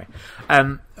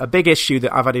 a big issue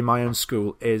that I've had in my own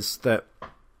school is that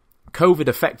COVID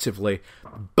effectively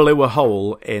blew a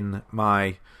hole in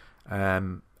my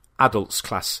adults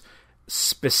class,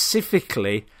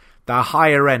 specifically the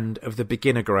higher end of the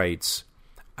beginner grades.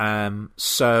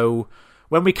 So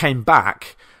when we came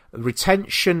back,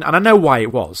 retention, and I know why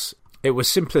it was. it was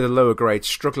simply the lower grades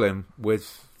struggling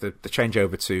with the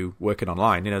changeover to working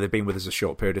online. You know, they've been with us a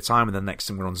short period of time, and then next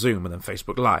thing we're on Zoom and then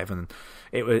Facebook Live, and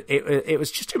it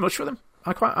was just too much for them.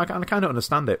 I kind of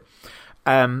understand it.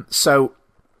 So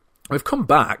we've come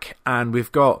back and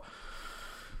we've got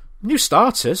new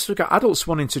starters. We've got adults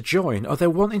wanting to join, or they're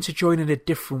wanting to join in a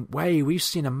different way. We've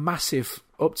seen a massive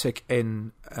uptick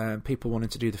in people wanting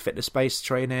to do the fitness-based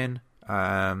training,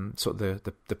 sort of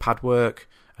the pad work,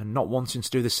 and not wanting to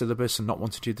do the syllabus and not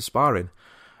wanting to do the sparring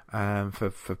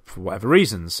for whatever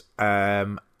reasons.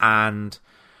 And,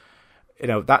 you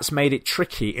know, that's made it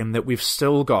tricky in that we've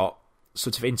still got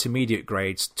sort of intermediate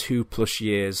grades 2+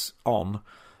 years on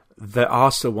that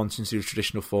are still wanting to do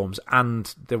traditional forms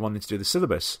and they're wanting to do the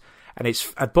syllabus. And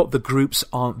but the groups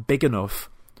aren't big enough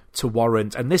to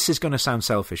warrant, and this is going to sound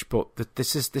selfish, but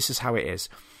this is how it is.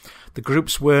 The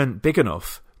groups weren't big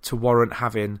enough to warrant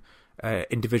having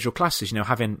individual classes, you know,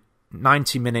 having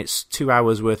 90 minutes, 2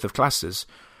 hours worth of classes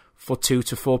for 2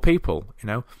 to 4 people. You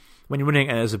know, when you're running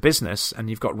it as a business and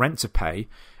you've got rent to pay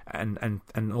and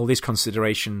all these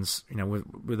considerations, you know,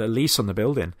 with a lease on the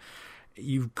building,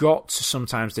 you've got to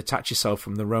sometimes detach yourself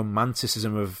from the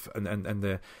romanticism of and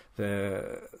the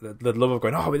love of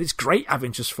going, oh, it's great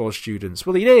having just 4 students.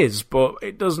 Well, it is, but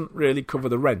it doesn't really cover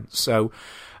the rent. So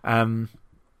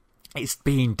it's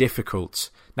been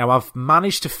difficult. Now, I've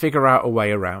managed to figure out a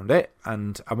way around it,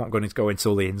 and I'm not going to go into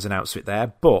all the ins and outs of it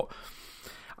there, but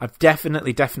I've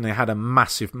definitely had a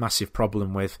massive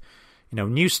problem with, you know,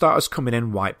 new starters coming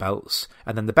in white belts,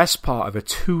 and then the best part of a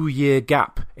 2-year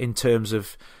gap in terms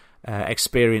of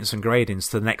experience and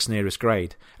gradings to the next nearest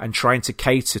grade, and trying to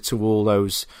cater to all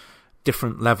those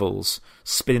different levels,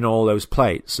 spinning all those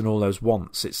plates and all those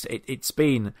wants. It's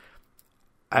been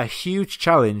a huge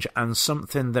challenge and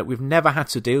something that we've never had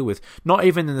to deal with. Not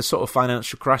even in the sort of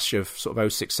financial crash of sort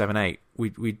of 06, 7, 8,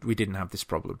 we didn't have this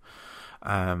problem.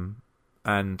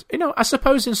 And, you know, I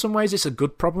suppose in some ways it's a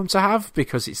good problem to have,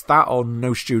 because it's that or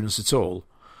no students at all,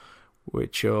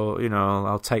 which, you know,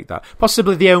 I'll take that.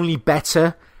 Possibly the only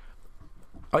better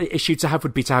issue to have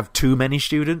would be to have too many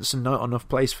students and not enough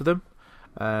place for them.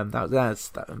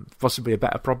 That's possibly a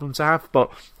better problem to have.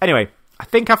 But anyway, I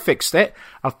think I've fixed it.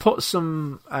 I've put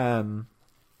some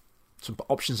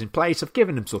options in place. I've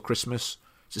given them till Christmas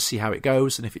to see how it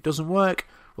goes, and if it doesn't work,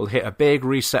 we'll hit a big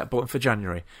reset button for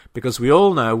January, because we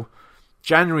all know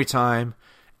January time,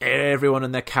 everyone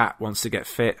and their cat wants to get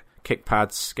fit, kick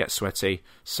pads, get sweaty.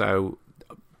 So,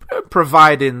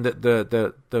 providing that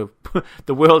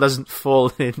the world hasn't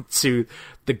fallen into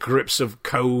the grips of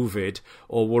COVID,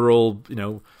 or we're all, you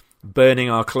know, burning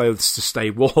our clothes to stay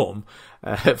warm,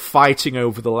 fighting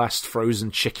over the last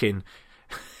frozen chicken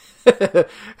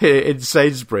in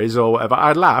Sainsbury's or whatever,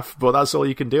 I'd laugh, but that's all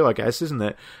you can do, I guess, isn't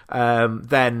it?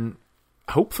 Then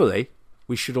hopefully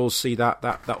we should all see that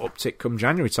uptick come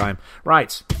January time.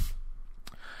 Right,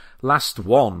 last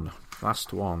one.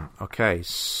 Okay,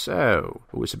 so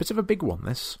it's a bit of a big one,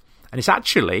 this, and it's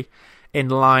actually in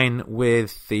line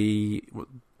with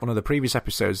one of the previous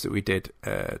episodes that we did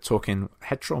talking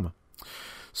head trauma.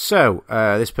 So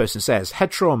this person says, head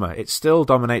trauma, it still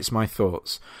dominates my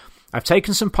thoughts. I've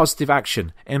taken some positive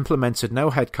action, implemented no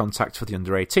head contact for the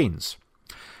under 18s.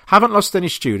 Haven't lost any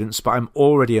students, but I'm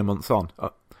already a month on.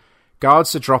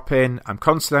 Guards are dropping. I'm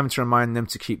constantly having to remind them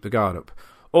to keep the guard up.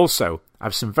 Also, I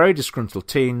have some very disgruntled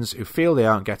teens who feel they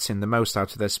aren't getting the most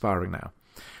out of their sparring now.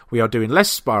 We are doing less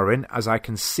sparring, as I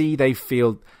can see they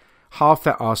feel half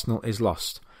their arsenal is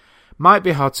lost. Might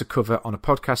be hard to cover on a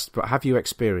podcast, but have you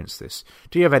experienced this?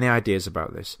 Do you have any ideas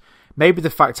about this? Maybe the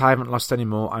fact I haven't lost any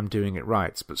more, I'm doing it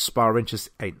right, but sparring just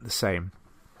ain't the same.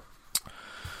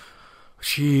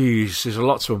 Jeez, there's a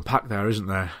lot to unpack there, isn't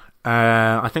there?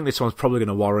 I think this one's probably going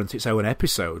to warrant its own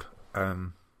episode.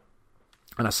 And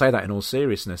I say that in all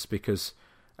seriousness because,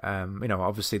 you know,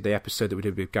 obviously the episode that we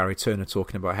did with Gary Turner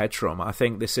talking about head trauma, I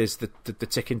think this is the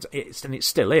ticking, and it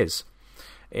still is.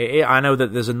 I know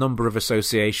that there's a number of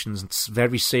associations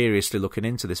very seriously looking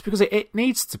into this because it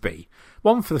needs to be.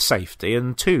 One, for the safety,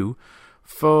 and two,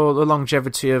 for the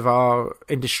longevity of our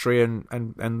industry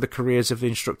and the careers of the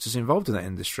instructors involved in that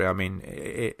industry. I mean,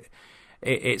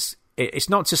 it's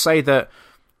not to say that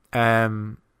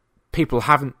people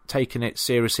haven't taken it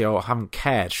seriously or haven't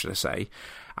cared, should I say.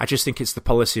 I just think it's the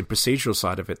policy and procedural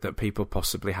side of it that people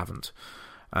possibly haven't,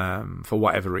 for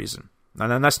whatever reason.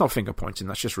 And that's not finger pointing,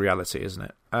 that's just reality, isn't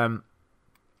it?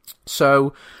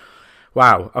 So,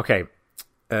 wow, okay.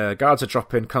 Guards are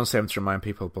dropping, constantly having to remind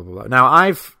people, blah, blah, blah. Now,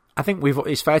 I think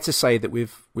it's fair to say that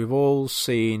we've all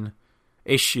seen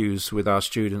issues with our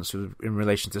students in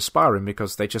relation to sparring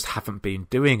because they just haven't been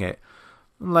doing it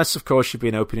Unless, of course, you've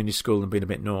been open in your school and been a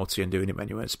bit naughty and doing it when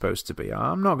you weren't supposed to be.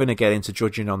 I'm not going to get into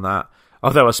judging on that,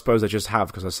 although I suppose I just have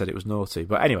because I said it was naughty.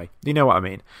 But anyway, you know what I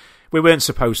mean. We weren't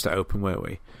supposed to open, were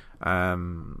we?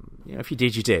 If you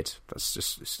did, you did. That's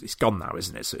just, it's gone now,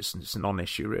 isn't it? So it's a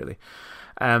non-issue, really.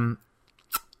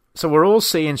 So we're all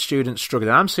seeing students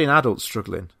struggling. I'm seeing adults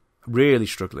struggling, really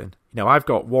struggling. I've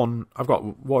got one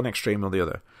extreme or the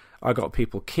other. I've got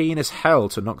people keen as hell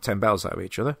to knock 10 bells out of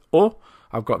each other, or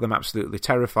I've got them absolutely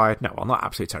terrified. No, well, not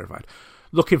absolutely terrified.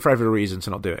 Looking for every reason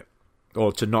to not do it,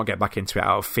 or to not get back into it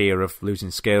out of fear of losing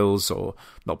skills, or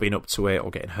not being up to it, or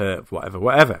getting hurt,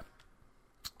 whatever.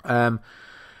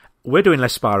 We're doing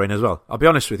less sparring as well. I'll be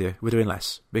honest with you, we're doing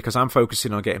less because I'm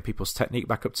focusing on getting people's technique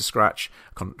back up to scratch.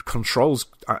 Control's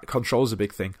a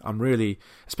big thing. I'm really,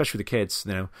 especially with the kids,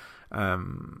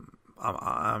 I'm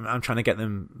trying to get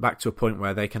them back to a point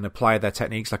where they can apply their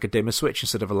techniques like a dimmer switch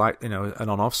instead of a light, an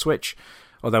on-off switch.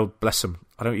 Although, bless them,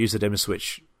 I don't use the dimmer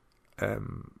switch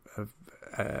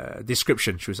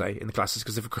description, should we say, in the classes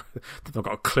because they've not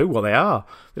got a clue what they are.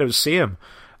 They don't see them.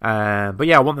 But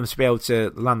yeah, I want them to be able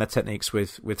to land their techniques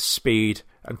with speed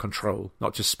and control,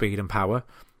 not just speed and power.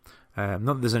 Not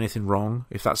that there's anything wrong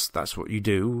if that's what you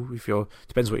do.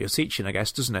 Depends what you're teaching, I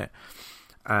guess, doesn't it?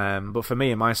 But for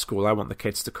me in my school, I want the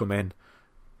kids to come in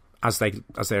as they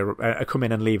come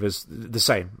in and leave as the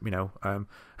same. I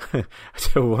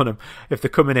don't want them, if they're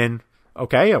coming in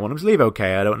okay, I want them to leave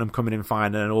okay. I don't want them coming in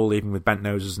fine and all leaving with bent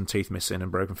noses and teeth missing and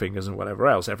broken fingers and whatever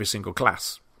else every single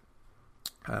class.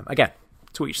 Again,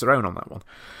 to each their own on that one.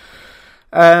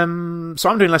 So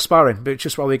I'm doing less sparring, but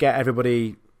just while we get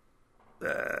everybody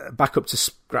back up to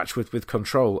scratch with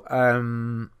control.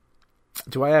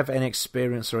 Do I have any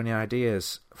experience or any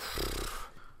ideas?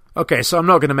 Okay, so I'm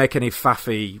not going to make any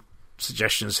faffy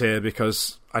suggestions here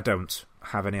because I don't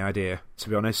have any idea, to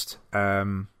be honest.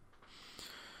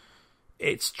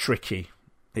 It's tricky.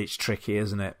 It's tricky,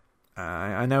 isn't it?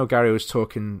 I know Gary was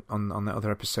talking on that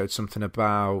other episode something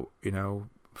about,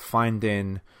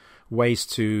 finding ways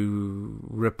to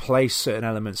replace certain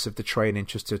elements of the training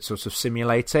just to sort of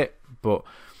simulate it, but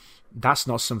that's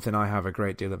not something I have a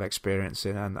great deal of experience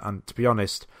in. And to be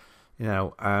honest,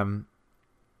 with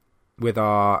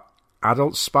our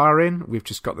adult sparring, we've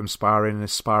just got them sparring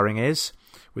as sparring is.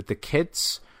 With the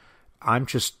kids,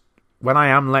 when I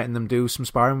am letting them do some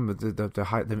sparring with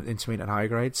the intermediate and high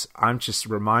grades, I'm just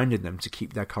reminding them to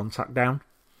keep their contact down,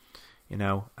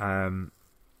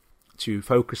 to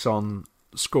focus on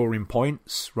scoring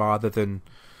points rather than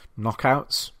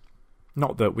knockouts.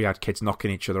 Not that we had kids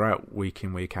knocking each other out week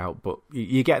in, week out, but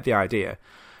you get the idea.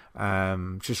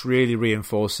 Just really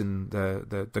reinforcing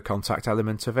the contact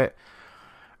element of it.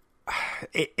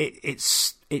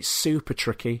 It's super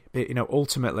tricky.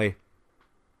 Ultimately,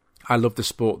 I love the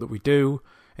sport that we do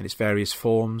in its various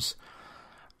forms,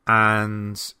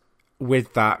 and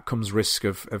with that comes risk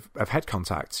of head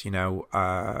contact.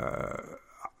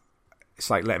 It's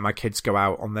like letting my kids go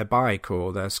out on their bike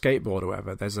or their skateboard or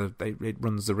whatever. It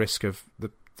runs the risk of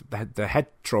the head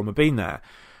trauma being there.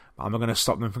 Am I going to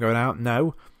stop them from going out?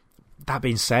 No. That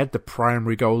being said, the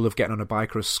primary goal of getting on a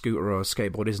bike or a scooter or a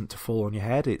skateboard isn't to fall on your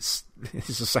head. It's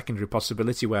a secondary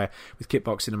possibility where with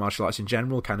kickboxing and martial arts in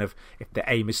general, kind of if the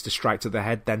aim is to strike to the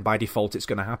head, then by default it's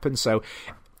going to happen. So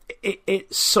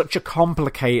it's such a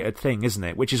complicated thing, isn't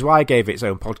it? Which is why I gave it its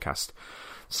own podcast.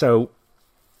 So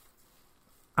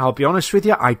I'll be honest with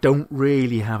you, I don't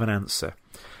really have an answer.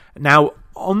 Now,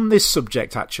 on this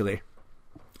subject, actually,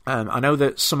 I know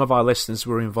that some of our listeners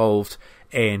were involved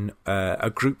in a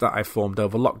group that I formed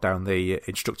over lockdown, the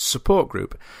Instructor Support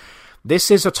Group. This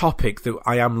is a topic that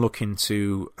I am looking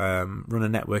to run a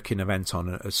networking event on,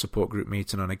 a support group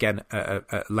meeting on, again, at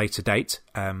a later date,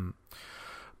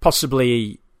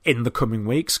 possibly in the coming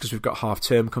weeks, because we've got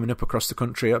half-term coming up across the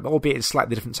country, albeit at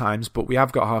slightly different times, but we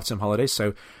have got half-term holidays,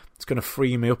 so it's going to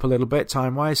free me up a little bit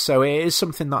time-wise. So it is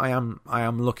something that I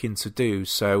am looking to do,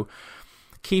 so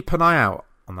keep an eye out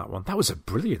on that one. That was a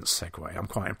brilliant segue. I'm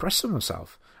quite impressed with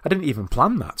myself. I didn't even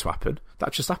plan that to happen.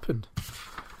 That just happened.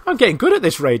 I'm getting good at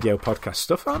this radio podcast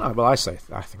stuff, aren't I? Well, I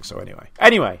think so anyway.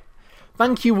 Anyway,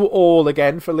 thank you all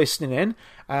again for listening in.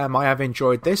 I have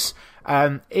enjoyed this.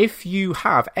 If you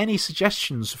have any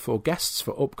suggestions for guests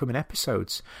for upcoming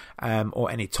episodes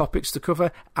or any topics to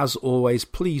cover, as always,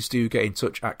 please do get in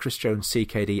touch at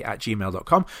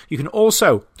chrisjonesckd@gmail.com. You can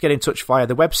also get in touch via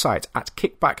the website at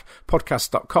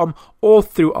kickbackpodcast.com or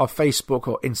through our Facebook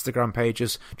or Instagram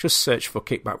pages. Just search for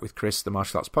Kickback with Chris, the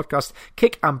Martial Arts Podcast.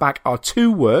 Kick and back are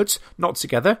 2 words, not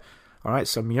together. All right,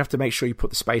 so you have to make sure you put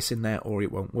the space in there or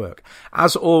it won't work.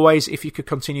 As always, if you could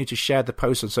continue to share the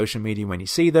posts on social media when you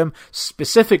see them,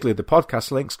 specifically the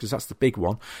podcast links, because that's the big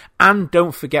one. And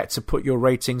don't forget to put your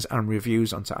ratings and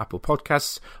reviews onto Apple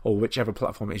Podcasts or whichever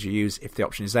platform it is you use if the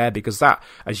option is there, because that,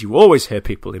 as you always hear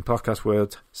people in podcast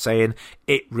world saying,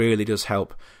 it really does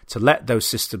help to let those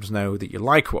systems know that you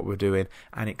like what we're doing,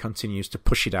 and it continues to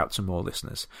push it out to more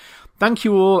listeners. Thank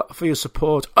you all for your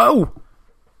support. Oh!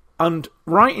 And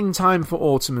right in time for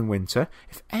autumn and winter,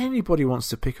 if anybody wants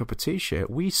to pick up a t-shirt,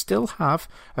 we still have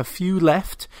a few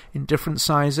left in different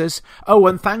sizes. Oh,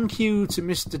 and thank you to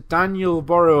Mr. Daniel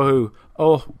Borohu.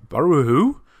 Oh,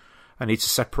 Borohu? I need to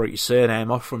separate your surname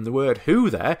off from the word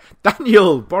who there.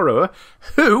 Daniel Borohu,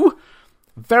 who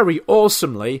very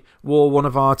awesomely wore one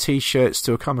of our t-shirts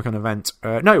to a Comic-Con event.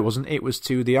 No, it wasn't. It was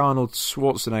to the Arnold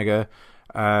Schwarzenegger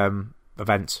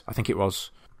event, I think it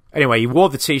was. Anyway, he wore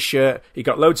the t-shirt, he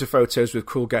got loads of photos with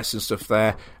cool guests and stuff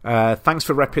there. Thanks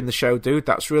for repping the show, dude.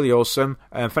 That's really awesome.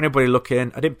 For anybody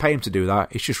looking, I didn't pay him to do that.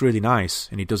 It's just really nice,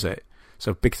 and he does it.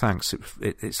 So big thanks.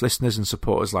 It's listeners and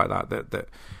supporters like that.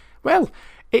 Well,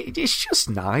 it's just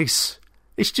nice.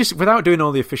 It's just, without doing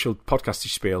all the official podcasty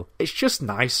spiel, it's just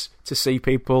nice to see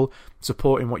people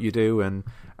supporting what you do and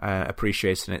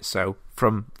appreciating it. So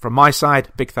from my side,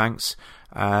 big thanks.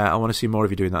 I want to see more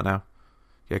of you doing that now.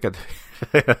 Yeah, good.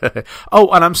 Oh,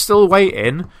 and I'm still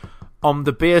waiting on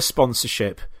the beer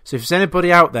sponsorship. So if there's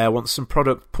anybody out there wants some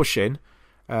product pushing,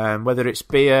 whether it's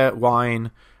beer,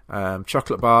 wine,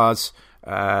 chocolate bars,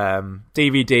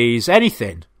 DVDs,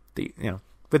 anything,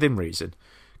 within reason,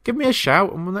 give me a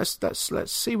shout and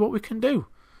let's see what we can do.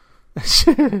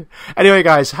 Anyway,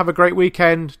 guys, have a great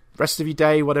weekend, rest of your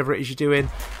day, whatever it is you're doing,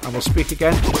 and we'll speak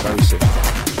again very soon.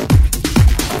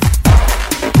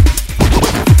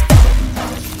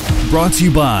 Brought to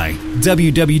you by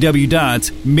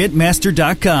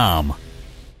www.mitmaster.com.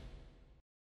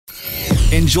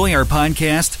 Enjoy our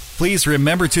podcast? Please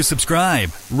remember to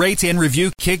subscribe, rate, and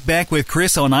review Kick Back with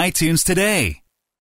Chris on iTunes today.